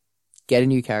one. Get a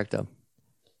new character.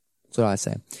 That's what I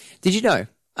say. Did you know?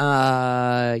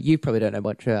 You probably don't know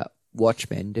much about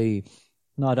Watchmen, do you?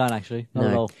 No, I don't actually. Not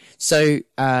at all. So, in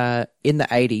the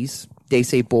 80s,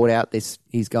 DC bought out this.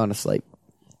 He's going to sleep.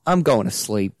 I'm going to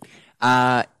sleep.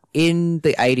 In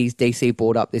the 80s, DC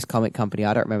bought up this comic company.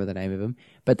 I don't remember the name of them,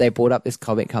 but they bought up this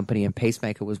comic company, and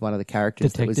Peacemaker was one of the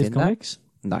characters that was in Comics?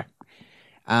 that.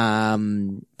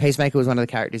 No. Peacemaker was one of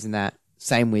the characters in that.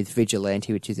 Same with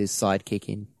Vigilante, which is his sidekick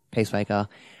in Peacemaker.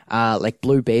 Like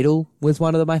Blue Beetle was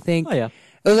one of them, I think. Oh, yeah.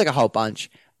 It was like a whole bunch.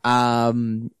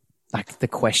 Like The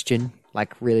Question,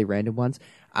 like really random ones.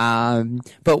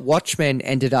 But Watchmen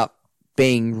ended up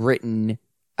being written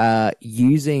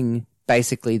using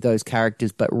basically those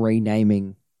characters, but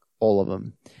renaming all of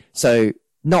them. So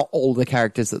not all the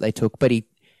characters that they took, but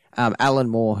Alan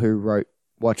Moore, who wrote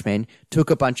Watchmen, took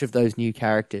a bunch of those new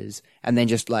characters and then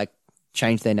just like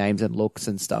changed their names and looks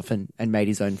and stuff and made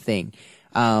his own thing.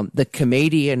 The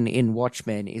comedian in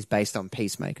Watchmen is based on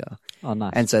Peacemaker. Oh,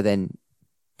 nice. And so then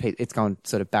it's gone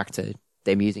sort of back to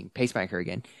them using Peacemaker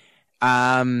again.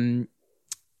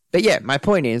 But yeah, my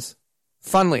point is,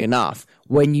 funnily enough,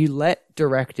 when you let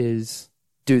directors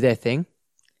do their thing,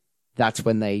 that's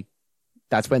when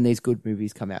these good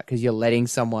movies come out, because you're letting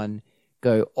someone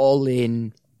go all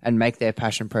in and make their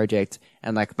passion project.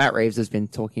 And like Matt Reeves has been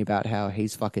talking about how he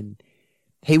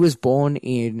was born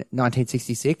in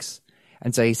 1966.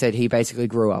 And so he said he basically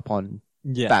grew up on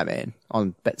Batman,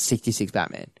 on 66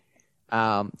 Batman.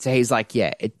 So he's like,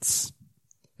 yeah,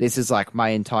 this is like my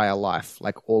entire life.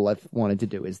 Like all I've wanted to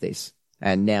do is this.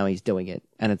 And now he's doing it.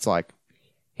 And it's like,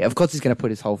 yeah, of course he's going to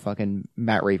put his whole fucking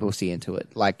Matt Reeves into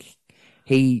it. Like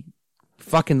he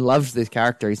fucking loves this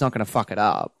character. He's not going to fuck it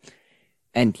up.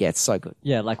 And yeah, it's so good.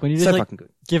 Yeah, like when you so just fucking good.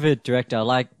 give a director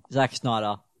like Zack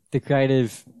Snyder the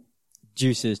creative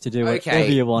juices to do whatever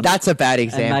you want. That's a bad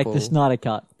example. And make the Snyder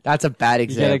Cut. That's a bad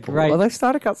example. Although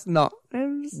Snyder Cut's it's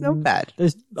not bad.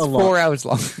 There's a lot. 4 hours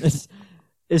long.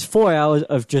 It's 4 hours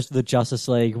of just the Justice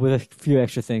League with a few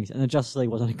extra things, and the Justice League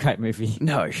wasn't a great movie.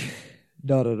 No,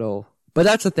 not at all. But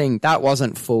that's the thing. That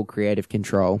wasn't full creative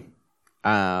control.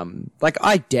 Like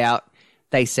I doubt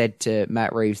they said to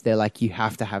Matt Reeves, they're like, you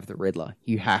have to have the Riddler.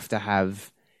 You have to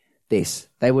have this.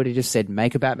 They would have just said,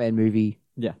 make a Batman movie.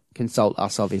 Yeah. Consult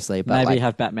us, obviously. But maybe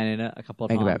have Batman in it a couple of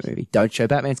times. Make a Batman movie. Don't show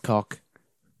Batman's cock,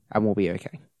 and we'll be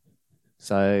okay.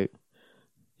 So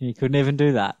you couldn't even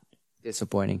do that.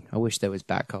 Disappointing. I wish there was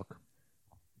Batcock.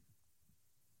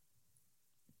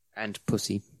 And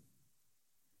pussy.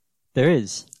 There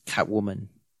is. Catwoman.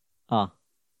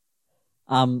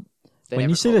 When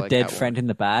you see the dead friend in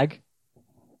the bag.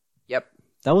 Yep.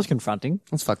 That was confronting.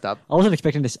 That's fucked up. I wasn't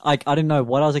expecting this. I didn't know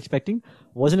what I was expecting.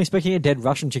 Wasn't expecting a dead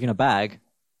Russian chick in a bag.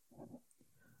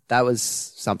 That was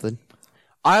something.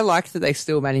 I liked that they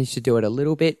still managed to do it a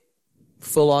little bit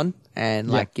full on, and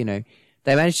they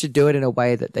managed to do it in a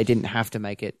way that they didn't have to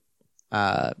make it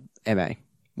MA,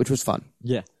 which was fun.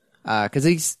 Yeah. Because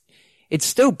it's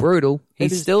still brutal. He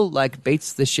still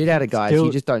beats the shit out of guys.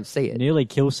 You just don't see it. Nearly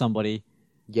kills somebody.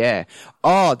 Yeah.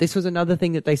 Oh, this was another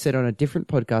thing that they said on a different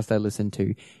podcast I listened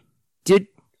to.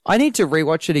 I need to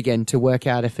rewatch it again to work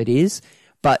out if it is,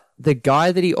 but the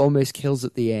guy that he almost kills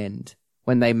at the end,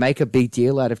 when they make a big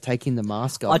deal out of taking the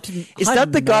mask off, is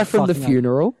that the guy from the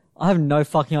funeral? I have no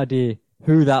fucking idea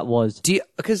who that was.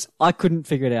 Because I couldn't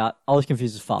figure it out. I was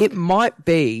confused as fuck. it might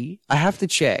be, I have to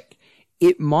check,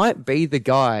 it might be the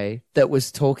guy that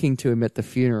was talking to him at the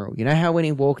funeral. You know how when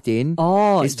he walked in,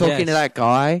 he's talking to that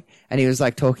guy, and he was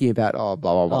talking about, blah,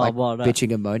 blah, blah,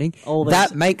 bitching and moaning?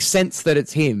 That makes sense that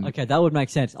it's him. Okay, that would make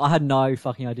sense. I had no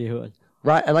fucking idea who it was.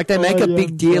 Right, and they make a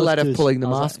big deal out of pulling the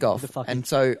mask off. And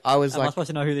so I was Am I supposed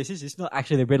to know who this is? It's not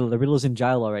actually the Riddler. The Riddler's in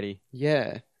jail already.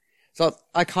 Yeah. So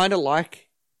I kind of like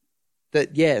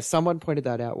that, someone pointed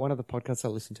that out. One of the podcasts I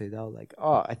listened to, they were like,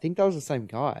 oh, I think that was the same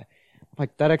guy.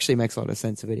 That actually makes a lot of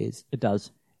sense if it is. It does.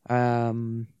 Or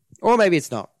maybe it's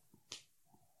not.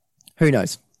 Who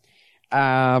knows?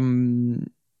 Anyway,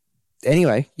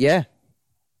 yeah.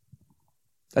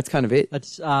 That's kind of it.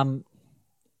 That's, and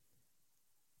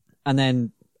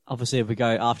then, obviously, if we go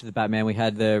after the Batman, we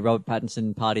had the Robert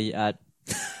Pattinson party at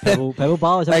Pebble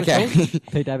Bar. Is that what it's called?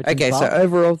 Pete Davidson's bar. So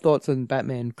overall thoughts on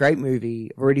Batman. Great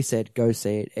movie. I've already said, go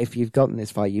see it. If you've gotten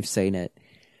this far, you've seen it.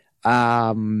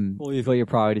 Or you've got your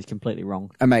priorities completely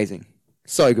wrong. Amazing.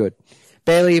 So good.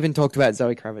 Barely even talked about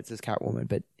Zoe Kravitz as Catwoman,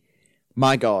 but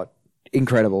my God,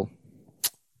 incredible.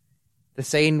 The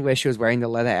scene where she was wearing the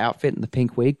leather outfit and the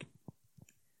pink wig.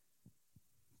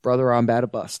 Brother, I'm about to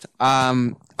bust.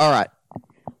 All right.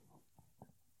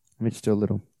 Let me just do a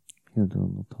little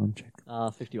time check.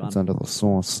 51. It's under the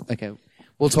sauce. Okay.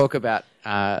 We'll talk about,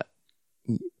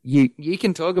 you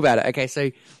can talk about it. Okay.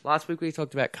 So last week we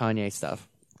talked about Kanye stuff.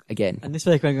 Again. And this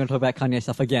week we're going to talk about Kanye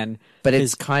stuff again. But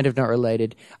it's kind of not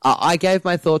related. I gave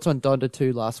my thoughts on Donda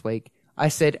 2 last week. I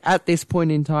said at this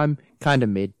point in time, kind of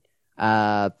mid.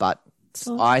 But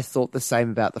I thought the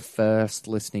same about the first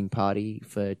listening party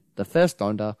for the first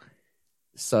Donda.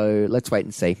 So let's wait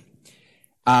and see.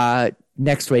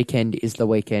 Next weekend is the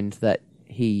weekend that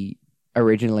he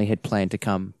originally had planned to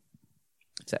come.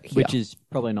 Which is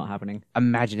probably not happening.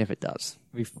 Imagine if it does.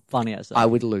 It'd be funny as I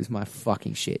would lose my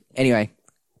fucking shit. Anyway.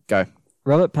 Go.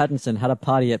 Robert Pattinson had a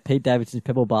party at Pete Davidson's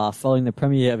Pebble Bar following the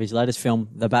premiere of his latest film,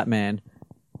 The Batman,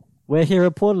 where he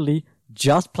reportedly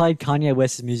just played Kanye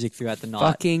West's music throughout the night.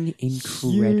 Fucking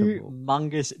incredible.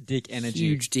 Humongous dick energy.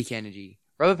 Huge dick energy.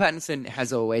 Robert Pattinson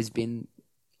has always been,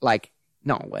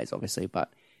 not always, obviously,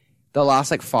 but the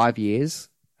last, 5 years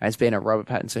has been a Robert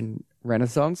Pattinson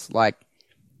renaissance.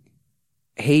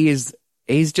 He's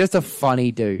just a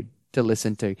funny dude to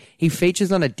listen to. He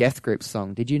features on a Death Grips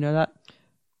song. Did you know that?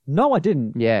 No, I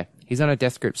didn't. Yeah, he's on a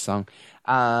Death Grips song.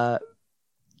 Batman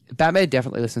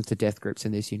definitely listens to Death Grips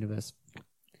in this universe.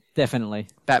 Definitely.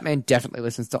 Batman definitely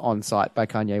listens to On Sight by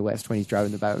Kanye West when he's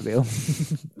driving the Batmobile.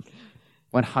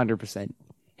 100%.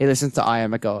 He listens to I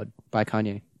Am a God by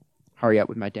Kanye. Hurry up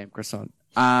with my damn croissant.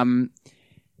 Yeah,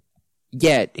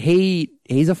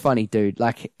 he's a funny dude.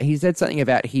 He said something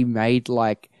about he made,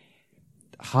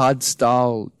 hard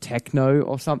style techno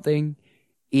or something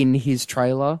in his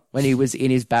trailer when he was in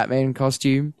his Batman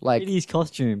costume. In his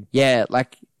costume? Yeah,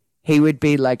 he would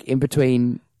be, in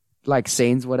between,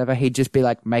 scenes, whatever. He'd just be,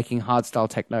 making hardstyle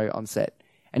techno on set.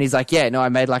 And he's like, yeah, no, I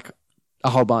made, a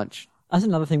whole bunch. That's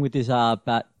another thing with this,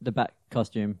 the Bat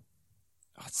costume.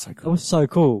 Oh, it's so It cool. was so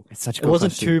cool. It's such a cool It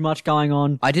wasn't costume. too much going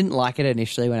on. I didn't like it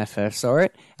initially when I first saw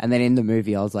it. And then in the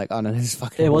movie, I was like, oh, no, this is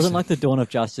fucking It wasn't awesome. like the Dawn of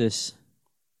Justice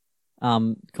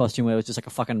costume where it was just a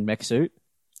fucking mech suit.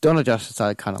 Dawn of Justice,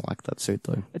 I kind of like that suit,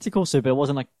 though. It's a cool suit, but it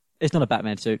wasn't it's not a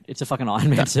Batman suit. It's a fucking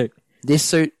Iron Man suit. This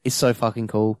suit is so fucking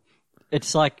cool.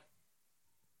 It's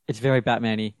it's very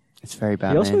Batman-y. It's very He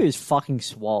Batman. also is fucking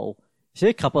swole. You see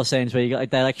a couple of scenes where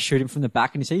they shoot him from the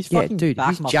back and you see his fucking dude, back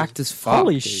he's muscles. jacked as fuck.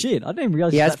 Holy dude. shit. I didn't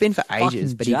realize He has that been for fucking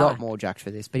ages, but he got jacked. more jacked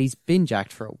for this. But he's been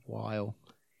jacked for a while.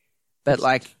 But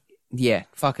yeah,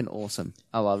 fucking awesome.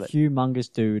 I love it.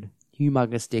 Humongous dude.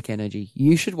 Humongous dick energy.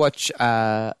 You should watch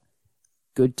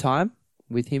Good Time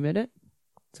with him in it.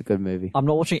 It's a good movie. I'm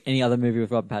not watching any other movie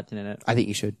with Robert Pattinson in it. I think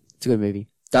you should. It's a good movie.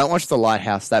 Don't watch The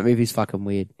Lighthouse. That movie's fucking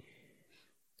weird.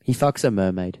 He fucks a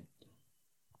mermaid.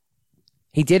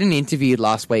 He did an interview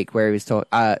last week where he was talking,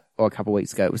 or a couple of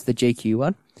weeks ago. It was the GQ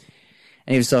one.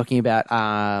 and he was talking about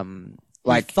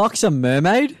Like, fucks a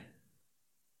mermaid?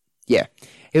 yeah,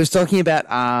 he was talking about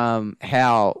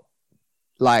how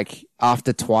like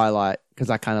after Twilight, because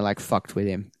I kind of like fucked with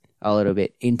him a little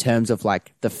bit in terms of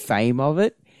like the fame of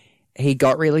it. He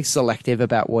got really selective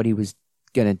about what he was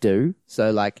gonna do.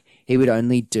 So like he would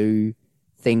only do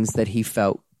things that he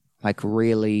felt like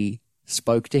really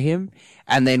spoke to him.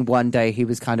 And then one day he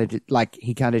was kind of like,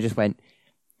 he kind of just went,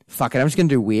 fuck it, I'm just gonna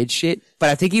do weird shit. But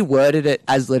I think he worded it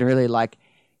as literally like,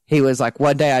 he was like,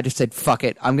 one day I just said, fuck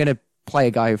it, I'm gonna play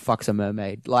a guy who fucks a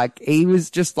mermaid. Like, he was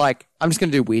just like, I'm just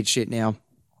gonna do weird shit now.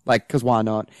 Like, cause why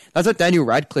not? That's what Daniel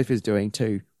Radcliffe is doing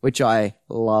too, which I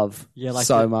love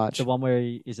so much. The one where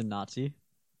he is a Nazi.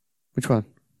 Which one?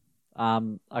 I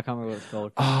can't remember what it's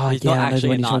called. Oh, he's yeah, not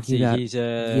actually a Nazi. about. He's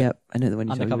a Yep, I know the one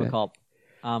you're talking undercover about.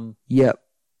 cop. Yep.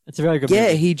 It's a very good Yeah,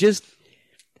 movie. he just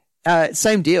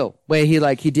same deal where he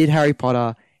did Harry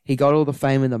Potter. He got all the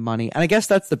fame and the money, and I guess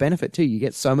that's the benefit too. You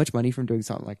get so much money from doing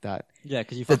something like that. Yeah,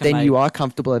 because you But fucking then you are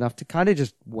comfortable enough to kind of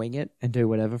just wing it and do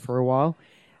whatever for a while.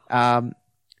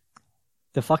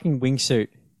 the fucking wingsuit.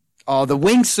 Oh, the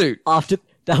wingsuit,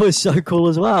 That was so cool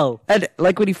as well. and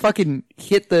like when he fucking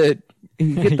hit the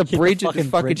Hit the bridge and fucking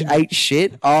just fucking bridge. ate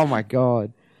shit. Oh my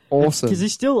god, awesome! Because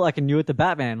he's still like new at the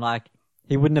Batman. Like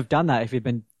he wouldn't have done that if he'd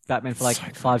been Batman for like So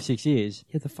good. 5-6 years.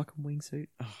 Yeah, the fucking wingsuit.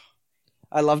 Oh.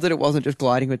 I love that it wasn't just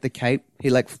gliding with the cape.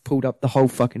 He like pulled up the whole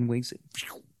fucking wingsuit.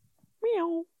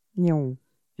 Meow. Meow.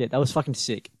 Yeah, that was fucking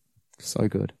sick. So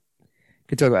good.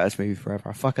 Could talk about this movie forever.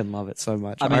 I fucking love it so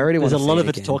much. I mean, already there's want a to lot see of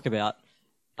it to again. talk about.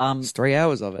 It's 3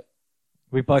 hours of it.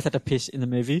 We both had to piss in the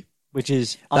movie, which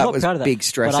is I'm That not was proud of that. big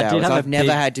stress but I did hours. have a I've never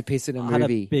big- had to piss in a I had a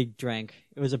movie. big drink.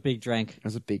 It was a big drink. It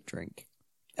was a big drink.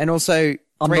 And also,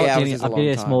 I'm 3 not hours getting. is a I'll long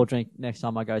get a time. small drink next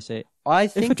time I go see it. I I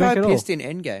think drink I at all. pissed in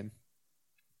Endgame.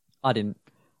 I didn't.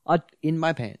 In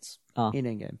my pants. Oh. In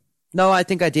Endgame. No, I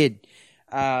think I did.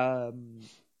 But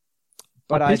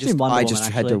I I pissed in just, Wonder I Woman, just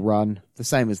had to actually. run. The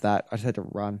same as that. I just had to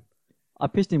run. I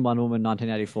pissed in Wonder Woman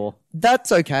 1984.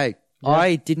 That's okay. Yeah.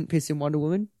 I didn't piss in Wonder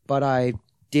Woman, but I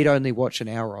did only watch an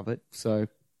hour of it, so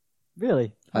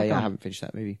Really? I Okay. haven't finished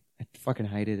that movie. I fucking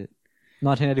hated it.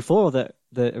 1984 or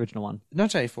the original one?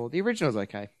 Not 84. The original's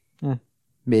okay. Yeah.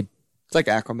 Mid. It's like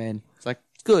Aquaman. It's like,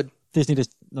 it's good. Disney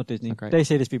just not Disney. Okay.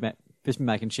 DC just be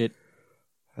making shit.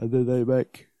 And then they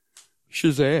make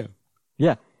Shazam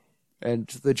Yeah. and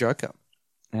the Joker.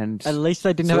 And At least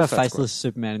they didn't have a Suicide Squad. faceless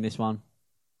Superman in this one.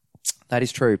 That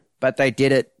is true. But they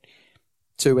did it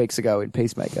 2 weeks ago in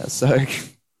Peacemaker, so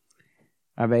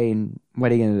I mean,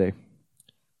 what are you gonna do?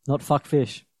 Not fuck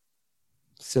fish.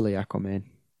 Silly Aquaman.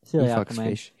 Silly He fucks Aquaman.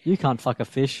 fish. You can't fuck a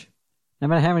fish. No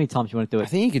matter how many times you want to do I it.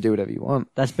 think you can do whatever you want.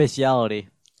 That's bestiality.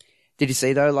 Did you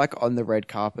see though, like on the red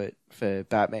carpet for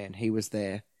Batman, he was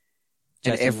there,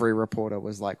 and Jason- every reporter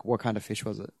was like, "What kind of fish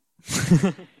was it?"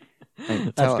 Hey,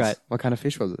 That's tell us, great. what kind of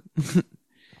fish was it?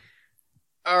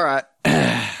 All right, Do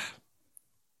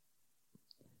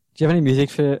you have any music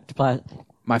to play?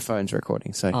 my phone's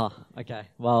recording, so Oh, okay.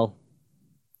 Well,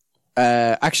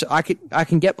 actually, I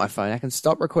can get my phone. I can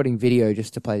stop recording video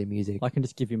just to play the music. I can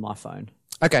just give you my phone.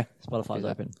 Okay, Spotify's Do that.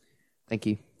 open. thank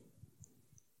you.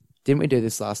 Didn't we do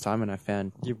this last time? And I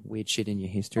found weird shit in your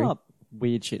history. Oh,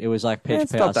 weird shit. It was like Peach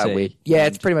It's not that PRC. weird. Yeah,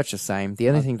 it's and- pretty much the same. The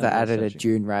only things that I was added are searching.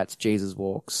 Dune Rats, Jesus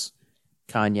Walks,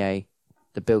 Kanye,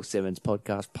 the Bill Simmons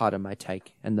podcast, Part of My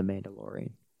Take, and The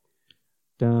Mandalorian.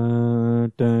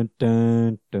 Dun, dun,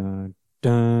 dun, dun,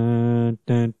 dun,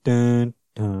 dun, dun,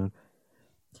 dun.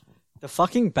 The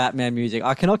fucking Batman music.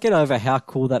 I cannot get over how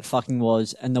cool that fucking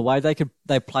was, and the way they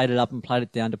played it up and played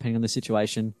it down depending on the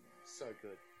situation. So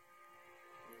good.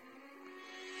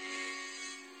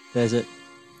 There's it.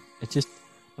 It's just.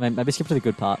 I mean, maybe skip to the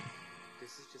good part.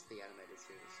 This is just the animated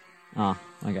series. Ah,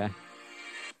 okay.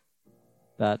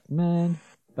 Batman.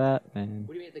 What do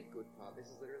you mean the good part? This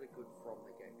is literally good from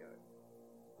the get-go.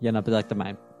 Yeah, no, but like the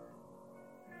main.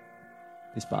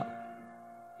 This part.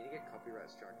 Can you get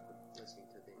copyright strikes for listening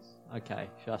to this? Okay,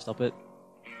 should I stop it? I don't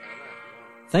know if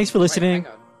you want. Thanks for listening. Wait,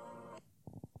 hang on.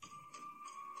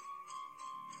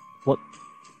 What?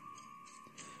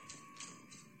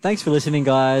 Thanks for listening,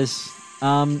 guys.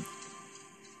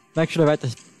 Make sure to rate the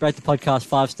podcast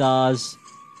 5 stars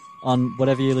on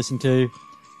whatever you listen to.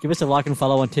 Give us a like and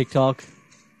follow on TikTok.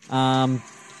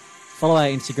 Follow our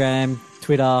Instagram,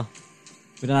 Twitter.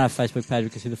 We don't have a Facebook page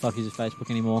because who the fuck uses Facebook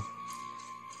anymore?